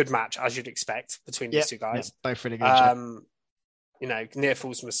 good match, as you'd expect, between these two guys. Both really good. Near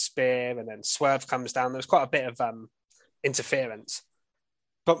falls from a spear, and then Swerve comes down. There was quite a bit of interference.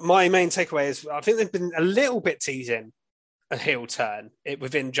 But my main takeaway is I think they've been a little bit teasing a heel turn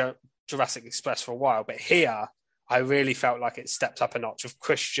within Jurassic Express for a while. But here, I really felt like it stepped up a notch with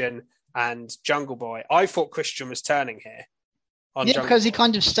Christian and Jungle Boy. I thought Christian was turning here. Because he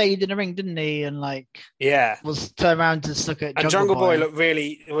kind of stayed in the ring, didn't he? And was turned around to look at Jungle Boy.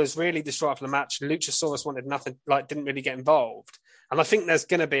 Was really distraught after the match. Luchasaurus wanted nothing, didn't really get involved. And I think there's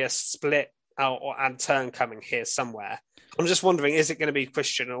going to be a split and turn coming here somewhere. I'm just wondering, is it going to be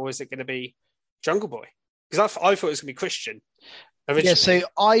Christian or is it going to be Jungle Boy? Because I thought it was going to be Christian originally. Yeah, so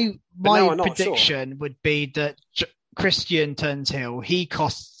my prediction would be that Christian turns heel. He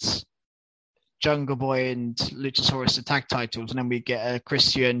costs Jungle Boy and Luchasaurus the tag titles, and then we get a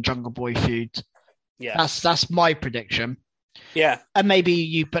Christian Jungle Boy feud. Yeah, that's my prediction. Yeah, and maybe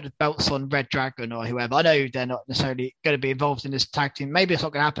you put the belts on Red Dragon or whoever. I know they're not necessarily going to be involved in this tag team. Maybe it's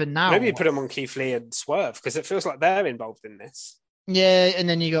not going to happen now. Maybe you put them on Keith Lee and Swerve because it feels like they're involved in this. Yeah, and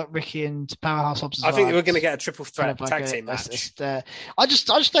then you got Ricky and Powerhouse Hobbs as well. I think we're going to get a triple threat tag team match. I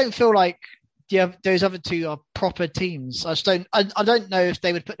just don't feel like those other two are proper teams. I don't know if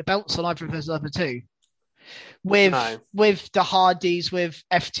they would put the belts on either of those other two. With the Hardys, with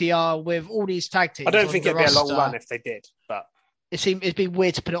FTR, with all these tag teams. I don't think it'd be a long run if they did, but it'd be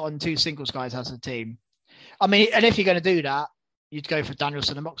weird to put it on two singles guys as a team. I mean, and if you're going to do that, you'd go for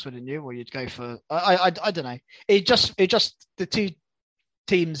Danielson and Moxley, wouldn't you? Or you'd go for I don't know. It just the two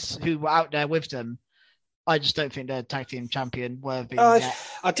teams who were out there with them. I just don't think they're tag team champion worthy.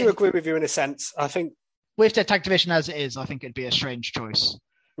 I do agree with you in a sense. I think with their tag division as it is, I think it'd be a strange choice.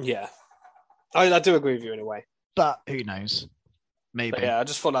 Yeah, I do agree with you in a way. But who knows? Maybe. But yeah, I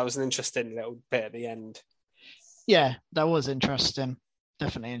just thought that was an interesting little bit at the end. Yeah, that was interesting.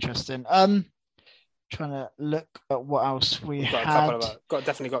 Definitely interesting. Trying to look at what else we had.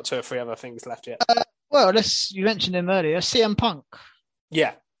 Definitely got 2 or 3 other things left yet. You mentioned him earlier. CM Punk.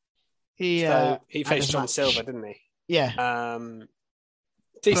 Yeah. He faced John match. Silver, didn't he? Yeah.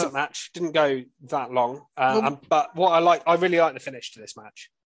 Decent match. Didn't go that long. But I really like the finish to this match.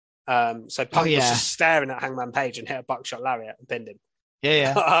 So Punk was just staring at Hangman Page and hit a buckshot lariat and pinned him.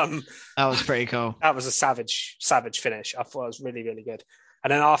 Yeah. That was pretty cool. That was a savage finish. I thought it was really, really good.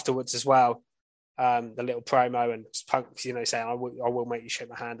 And then afterwards as well, the little promo and Punk, saying, I will make you shake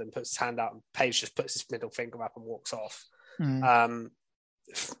my hand, and puts his hand out, and Page just puts his middle finger up and walks off.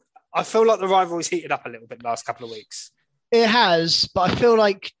 I feel like the rivalry's heated up a little bit the last couple of weeks. It has, but I feel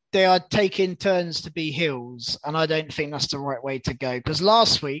like they are taking turns to be heels, and I don't think that's the right way to go. Because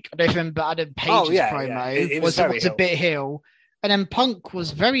last week, I don't remember Adam Page's promo it was a bit heel, and then Punk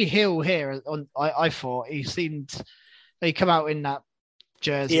was very heel here. I thought he come out in that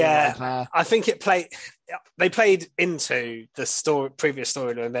jersey. Yeah, I think they played into the previous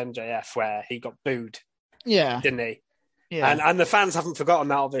storyline of MJF where he got booed. Yeah, didn't he? Yeah, and the fans haven't forgotten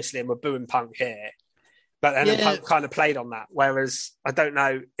that, obviously, and we're booing Punk here. But then Punk kind of played on that, whereas I don't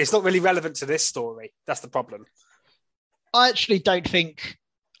know, it's not really relevant to this story. That's the problem. I actually don't think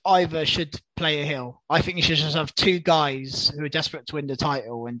either should play a heel. I think you should just have two guys who are desperate to win the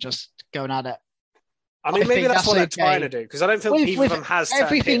title and just going at it. I mean, maybe that's what they're trying to do, because I don't feel either of them has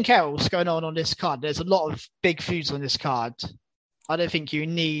everything else going on this card. There's a lot of big feuds on this card. I don't think you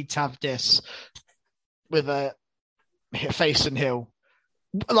need to have this with a face and heel.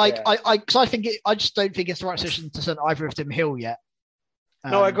 I just don't think it's the right decision to send either of them heel yet.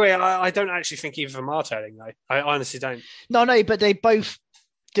 No, I agree. I don't actually think either of them are turning, though. I honestly don't. No, but they both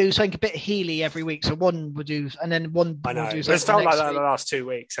do something a bit heely every week. So one will do, and then one will do something. It's felt like that in the last 2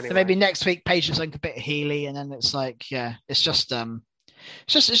 weeks. Anyway. So maybe next week Page does something a bit heely, and then it's like, it's just a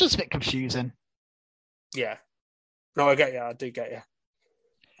bit confusing. Yeah. No, I get you. I do get you.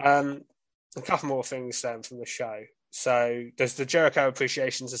 A couple more things then from the show. So there's the Jericho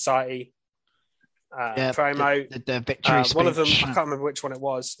Appreciation Society promo. The victory speech. One of them, I can't remember which one it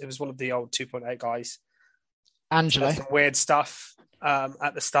was. It was one of the old 2.8 guys. Angelo. Some weird stuff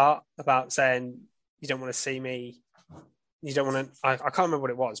at the start about saying, you don't want to see me. You don't want to... I can't remember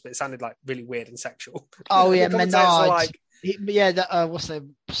what it was, but it sounded like really weird and sexual. Oh, yeah, Menard. What's the...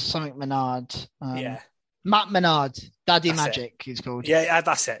 Something Menard. Matt Menard. Daddy Magic, he's called. Yeah,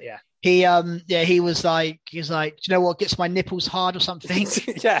 that's it, yeah. He was like, do you know what gets my nipples hard or something?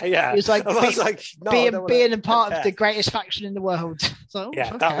 yeah. He was like, being a part of the greatest faction in the world. So,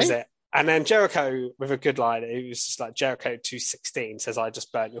 okay. That was it. And then Jericho, with a good line, it was just like Jericho 216 says, "I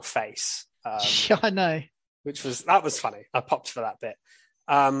just burnt your face." I know. That was funny. I popped for that bit.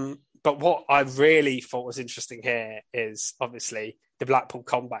 But what I really thought was interesting here is obviously the Blackpool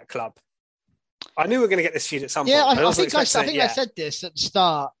Combat Club. I knew we were going to get this feud at some point. I think I said this at the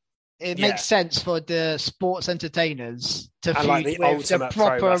start. It makes sense for the sports entertainers to feud with the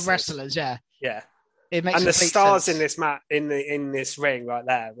proper wrestlers. Yeah. It makes and the stars sense. In this in this ring right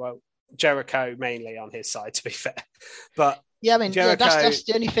there. Well, Jericho mainly on his side, to be fair. But yeah, I mean, that's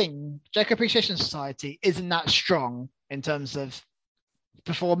the only thing. Jericho Appreciation Society isn't that strong in terms of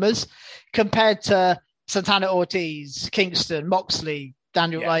performers compared to Santana, Ortiz, Kingston, Moxley,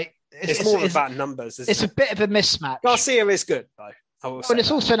 Daniel. It's more about numbers. It's a bit of a mismatch. Garcia is good though. But it's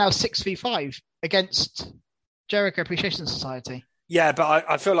also now 6v5 against Jericho Appreciation Society. Yeah, but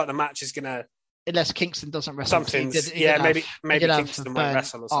I feel like the match is gonna, unless Kingston doesn't wrestle. Maybe Kingston won't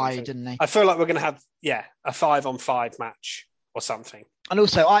wrestle or something. Didn't he? I feel like we're gonna have a 5-on-5 match or something. And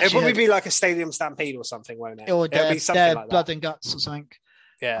also, it'll probably be like a stadium stampede or something, won't it? Or it'll be something like blood and guts or something.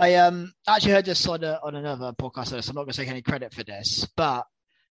 Yeah, I actually heard this on another podcast, so I'm not going to take any credit for this. But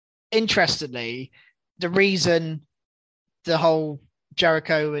interestingly, the reason the whole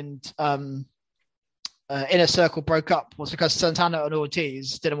Jericho and Inner Circle broke up was because Santana and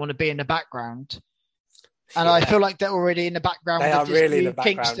Ortiz didn't want to be in the background. And I feel like they're already in the background with this really new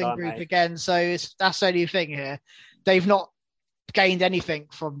Kingston group again. So that's the only thing here. They've not gained anything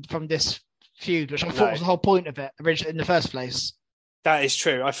from this feud, which I thought was the whole point of it originally in the first place. That is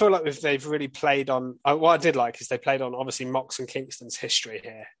true. I feel like they've really played on... what I did like is they played on, obviously, Mox and Kingston's history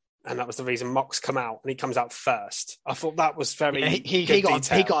here. And that was the reason Mox come out, and he comes out first. I thought that was very he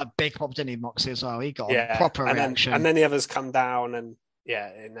got a big pop, didn't he, Moxie, as well? He got a proper reaction. And then the others come down, and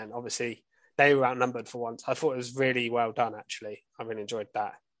then obviously they were outnumbered for once. I thought it was really well done, actually. I really enjoyed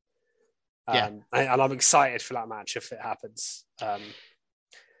that. And I'm excited for that match if it happens. I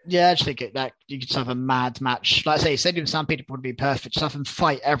just think that you could have a mad match. Like I say, Stadium Stampede would be perfect. Just have them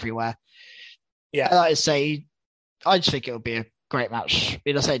fight everywhere. Yeah. Like I say, I just think it would be a great match.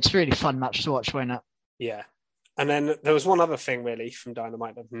 Like I say, it's a really fun match to watch, won't it? Yeah. And then there was one other thing, really, from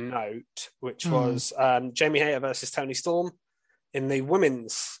Dynamite of note, which was Jamie Hayter versus Toni Storm in the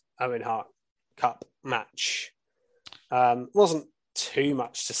Women's Owen Hart Cup match. Wasn't too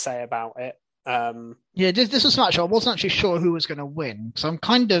much to say about it. Yeah, this was a match I wasn't actually sure who was going to win. So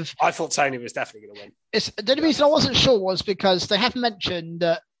I thought Tony was definitely going to win. The only reason I wasn't sure was because they have mentioned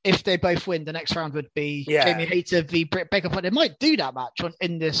that if they both win, the next round would be Jamie Hayter v Britt Baker. But they might do that match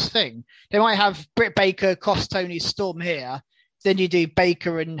in this thing. They might have Britt Baker cross Tony Storm here. Then you do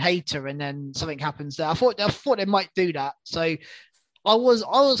Baker and Hayter, and then something happens there. I thought they might do that. So I was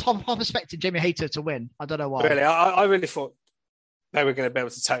half expecting Jamie Hayter to win. I don't know why. Really, I really thought they were going to be able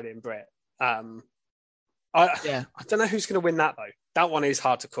to Tony and Britt. I don't know who's going to win that though. That one is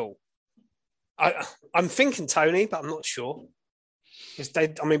hard to call. I'm thinking Tony, but I'm not sure.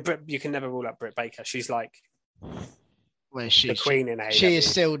 Britt, you can never rule out Britt Baker. She's like the queen in AEW. She is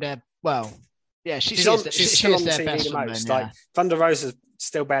still there. Well, yeah, she's still on their TV best the most. Woman, like Thunder Rosa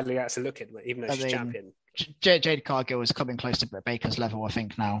still barely gets a look in, even though she's champion. Jade Cargill is coming close to Britt Baker's level, I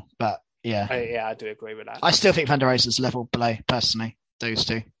think now. But yeah, I do agree with that. I still think Thunder Rosa's level below, personally. Those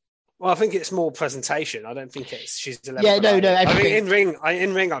two. Well, I think it's more presentation. I don't think she's a level. Yeah, no. I mean,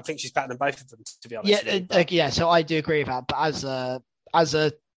 in ring, I think she's better than both of them. To be honest. Yeah. So I do agree with that. But as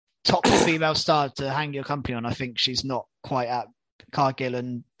a top female star to hang your company on, I think she's not quite at Cargill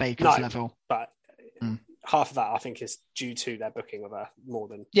and Baker's level. But half of that, I think, is due to their booking of her more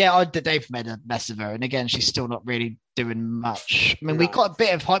than. Yeah, they've made a mess of her, and again, she's still not really doing much. I mean, we got a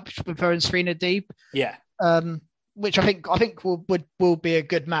bit of hype with her and Serena Deeb. Yeah. Which I think will be a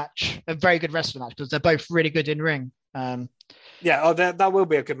good match, a very good wrestling match, because they're both really good in ring. That will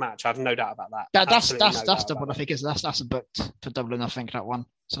be a good match. I have no doubt about that. That's the one I think is that's a booked for Dublin. I think that one.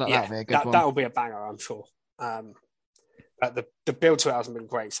 So that'll be a good one. That will be a banger, I'm sure. But the build to it hasn't been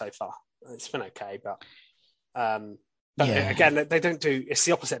great so far. It's been okay, but again, they don't do. It's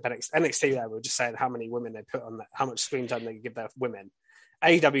the opposite of NXT. There, we were just saying how many women they put on that, how much screen time they give their women.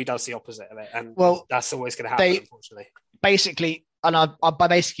 AEW does the opposite of it, and that's always going to happen, unfortunately. Basically, and by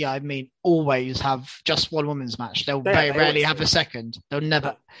basically I mean always have just one women's match. They'll very rarely have a second. They'll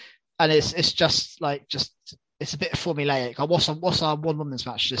never, and it's just it's a bit formulaic. What's our one women's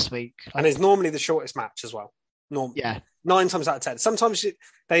match this week? And it's normally the shortest match as well. 9 times out of 10. Sometimes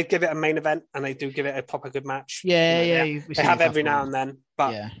they give it a main event, and they do give it a proper good match. They have every now and then,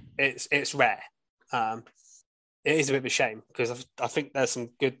 but it's rare. It is a bit of a shame because I think there's some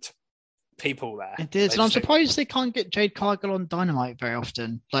good people there. It is, and I'm surprised they can't get Jade Cargill on Dynamite very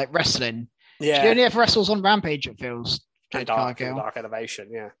often, like wrestling. Yeah, she only ever wrestles on Rampage. It feels. Jade Cargill. Dark Elevation,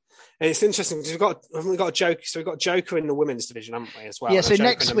 yeah. And it's interesting because we've got a Joker. So we've got Joker in the women's division, haven't we, as well? Yeah. So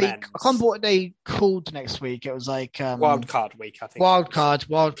next week, I can't remember what they called next week. It was like Wild Card Week, I think. Wild Card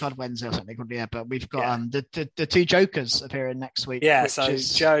Wednesday or something. Yeah, but we've got the two Jokers appearing next week. Yeah. So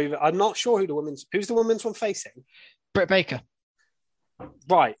Joe, I'm not sure who's the women's one facing. Britt Baker.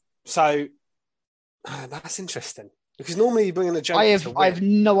 Right. So that's interesting. Because normally you bring in the Joker. I have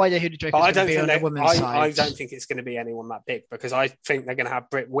no idea who the Joker is going to be on the women's side. I don't think it's going to be anyone that big because I think they're going to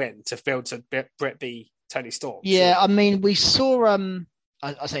have Britt win to build to Britt be Tony Storm. Yeah, I mean, we saw.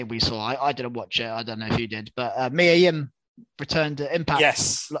 I say we saw. I didn't watch it. I don't know if you did, but Mia Yim returned to Impact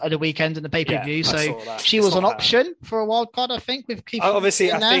at the weekend in the pay-per-view. So she was an option for a wild card, I think. With Keith obviously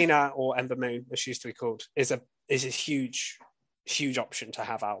Athena or Ember Moon, as she used to be called, is a huge option to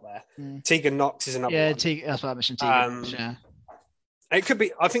have out there. Tegan Knox is another one. That's what I mentioned. Tegan. It could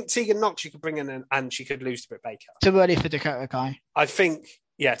be. I think Tegan Knox you could bring in and she could lose to Britt Baker. Too early for Dakota Kai. I think.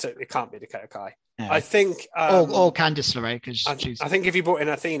 Yeah, it can't be Dakota Kai. Yeah. I think. Or Candice LeRae because I think if you brought in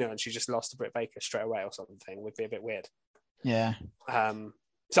Athena and she just lost to Britt Baker straight away or something, it would be a bit weird. Yeah.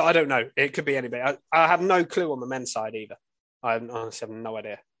 So I don't know. It could be anybody. I have no clue on the men's side either. I honestly have no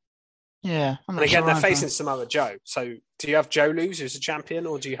idea. Yeah. And again, they're facing Samoa Joe. So do you have Joe lose who's a champion,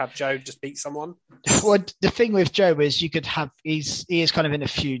 or do you have Joe just beat someone? Well, the thing with Joe is you could have he is kind of in a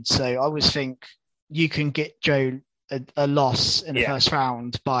feud. So I always think you can get Joe a loss in the first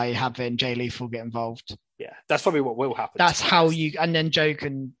round by having Jay Lethal get involved. Yeah, that's probably what will happen. That's how and then Joe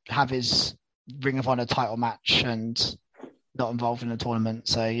can have his Ring of Honor title match and not involved in the tournament.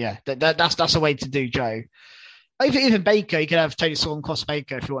 So yeah, that's a way to do Joe. Even Baker, you could have Tony Storm cross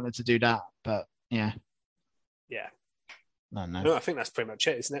Baker if you wanted to do that. But yeah. No, I think that's pretty much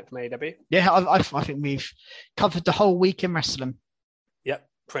it, isn't it, from AEW? Yeah, I think we've covered the whole week in wrestling. Yep,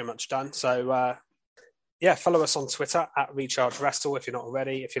 pretty much done. So follow us on Twitter at Recharge Wrestle if you're not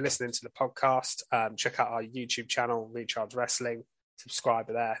already. If you're listening to the podcast, check out our YouTube channel, Recharge Wrestling. Subscribe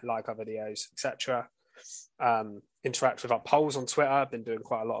there, like our videos, etc. Interact with our polls on Twitter. I've been doing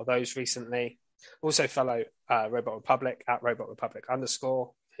quite a lot of those recently. Also follow Robot Republic at Robot Republic _,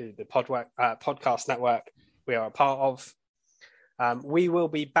 who the podcast network we are a part of. We will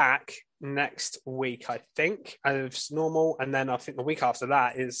be back next week, I think, as normal. And then I think the week after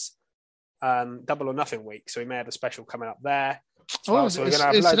that is Double or Nothing week. So we may have a special coming up there. So we're going to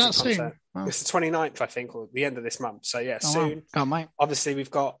have loads of content. Soon? Wow. It's the 29th, I think, or the end of this month. So yeah, soon. Wow. Can't wait. Obviously,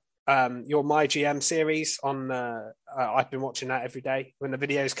 we've got your My GM series on. I've been watching that every day when the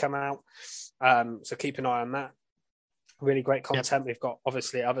videos come out. So keep an eye on that. Really great content. Yep. We've got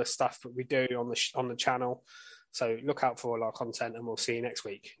obviously other stuff that we do on the channel. So look out for all our content, and we'll see you next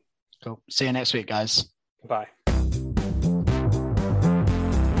week. Cool. See you next week, guys. Bye.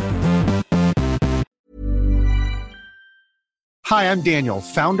 Hi, I'm Daniel,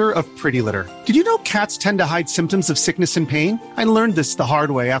 founder of Pretty Litter. Did you know cats tend to hide symptoms of sickness and pain? I learned this the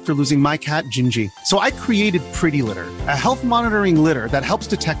hard way after losing my cat, Gingy. So I created Pretty Litter, a health monitoring litter that helps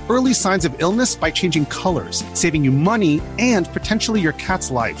detect early signs of illness by changing colors, saving you money and potentially your cat's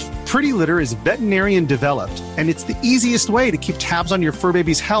life. Pretty Litter is veterinarian developed, and it's the easiest way to keep tabs on your fur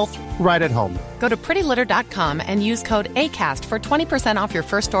baby's health right at home. Go to prettylitter.com and use code ACAST for 20% off your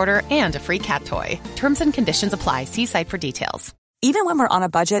first order and a free cat toy. Terms and conditions apply. See site for details. Even when we're on a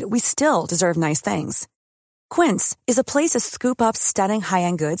budget, we still deserve nice things. Quince is a place to scoop up stunning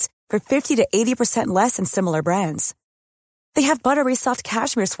high-end goods for 50 to 80% less than similar brands. They have buttery soft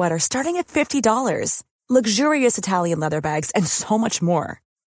cashmere sweaters starting at $50, luxurious Italian leather bags, and so much more.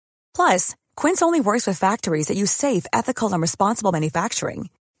 Plus, Quince only works with factories that use safe, ethical, and responsible manufacturing.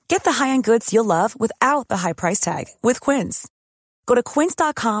 Get the high-end goods you'll love without the high price tag with Quince. Go to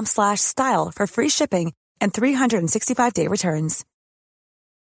quince.com/style for free shipping and 365-day returns.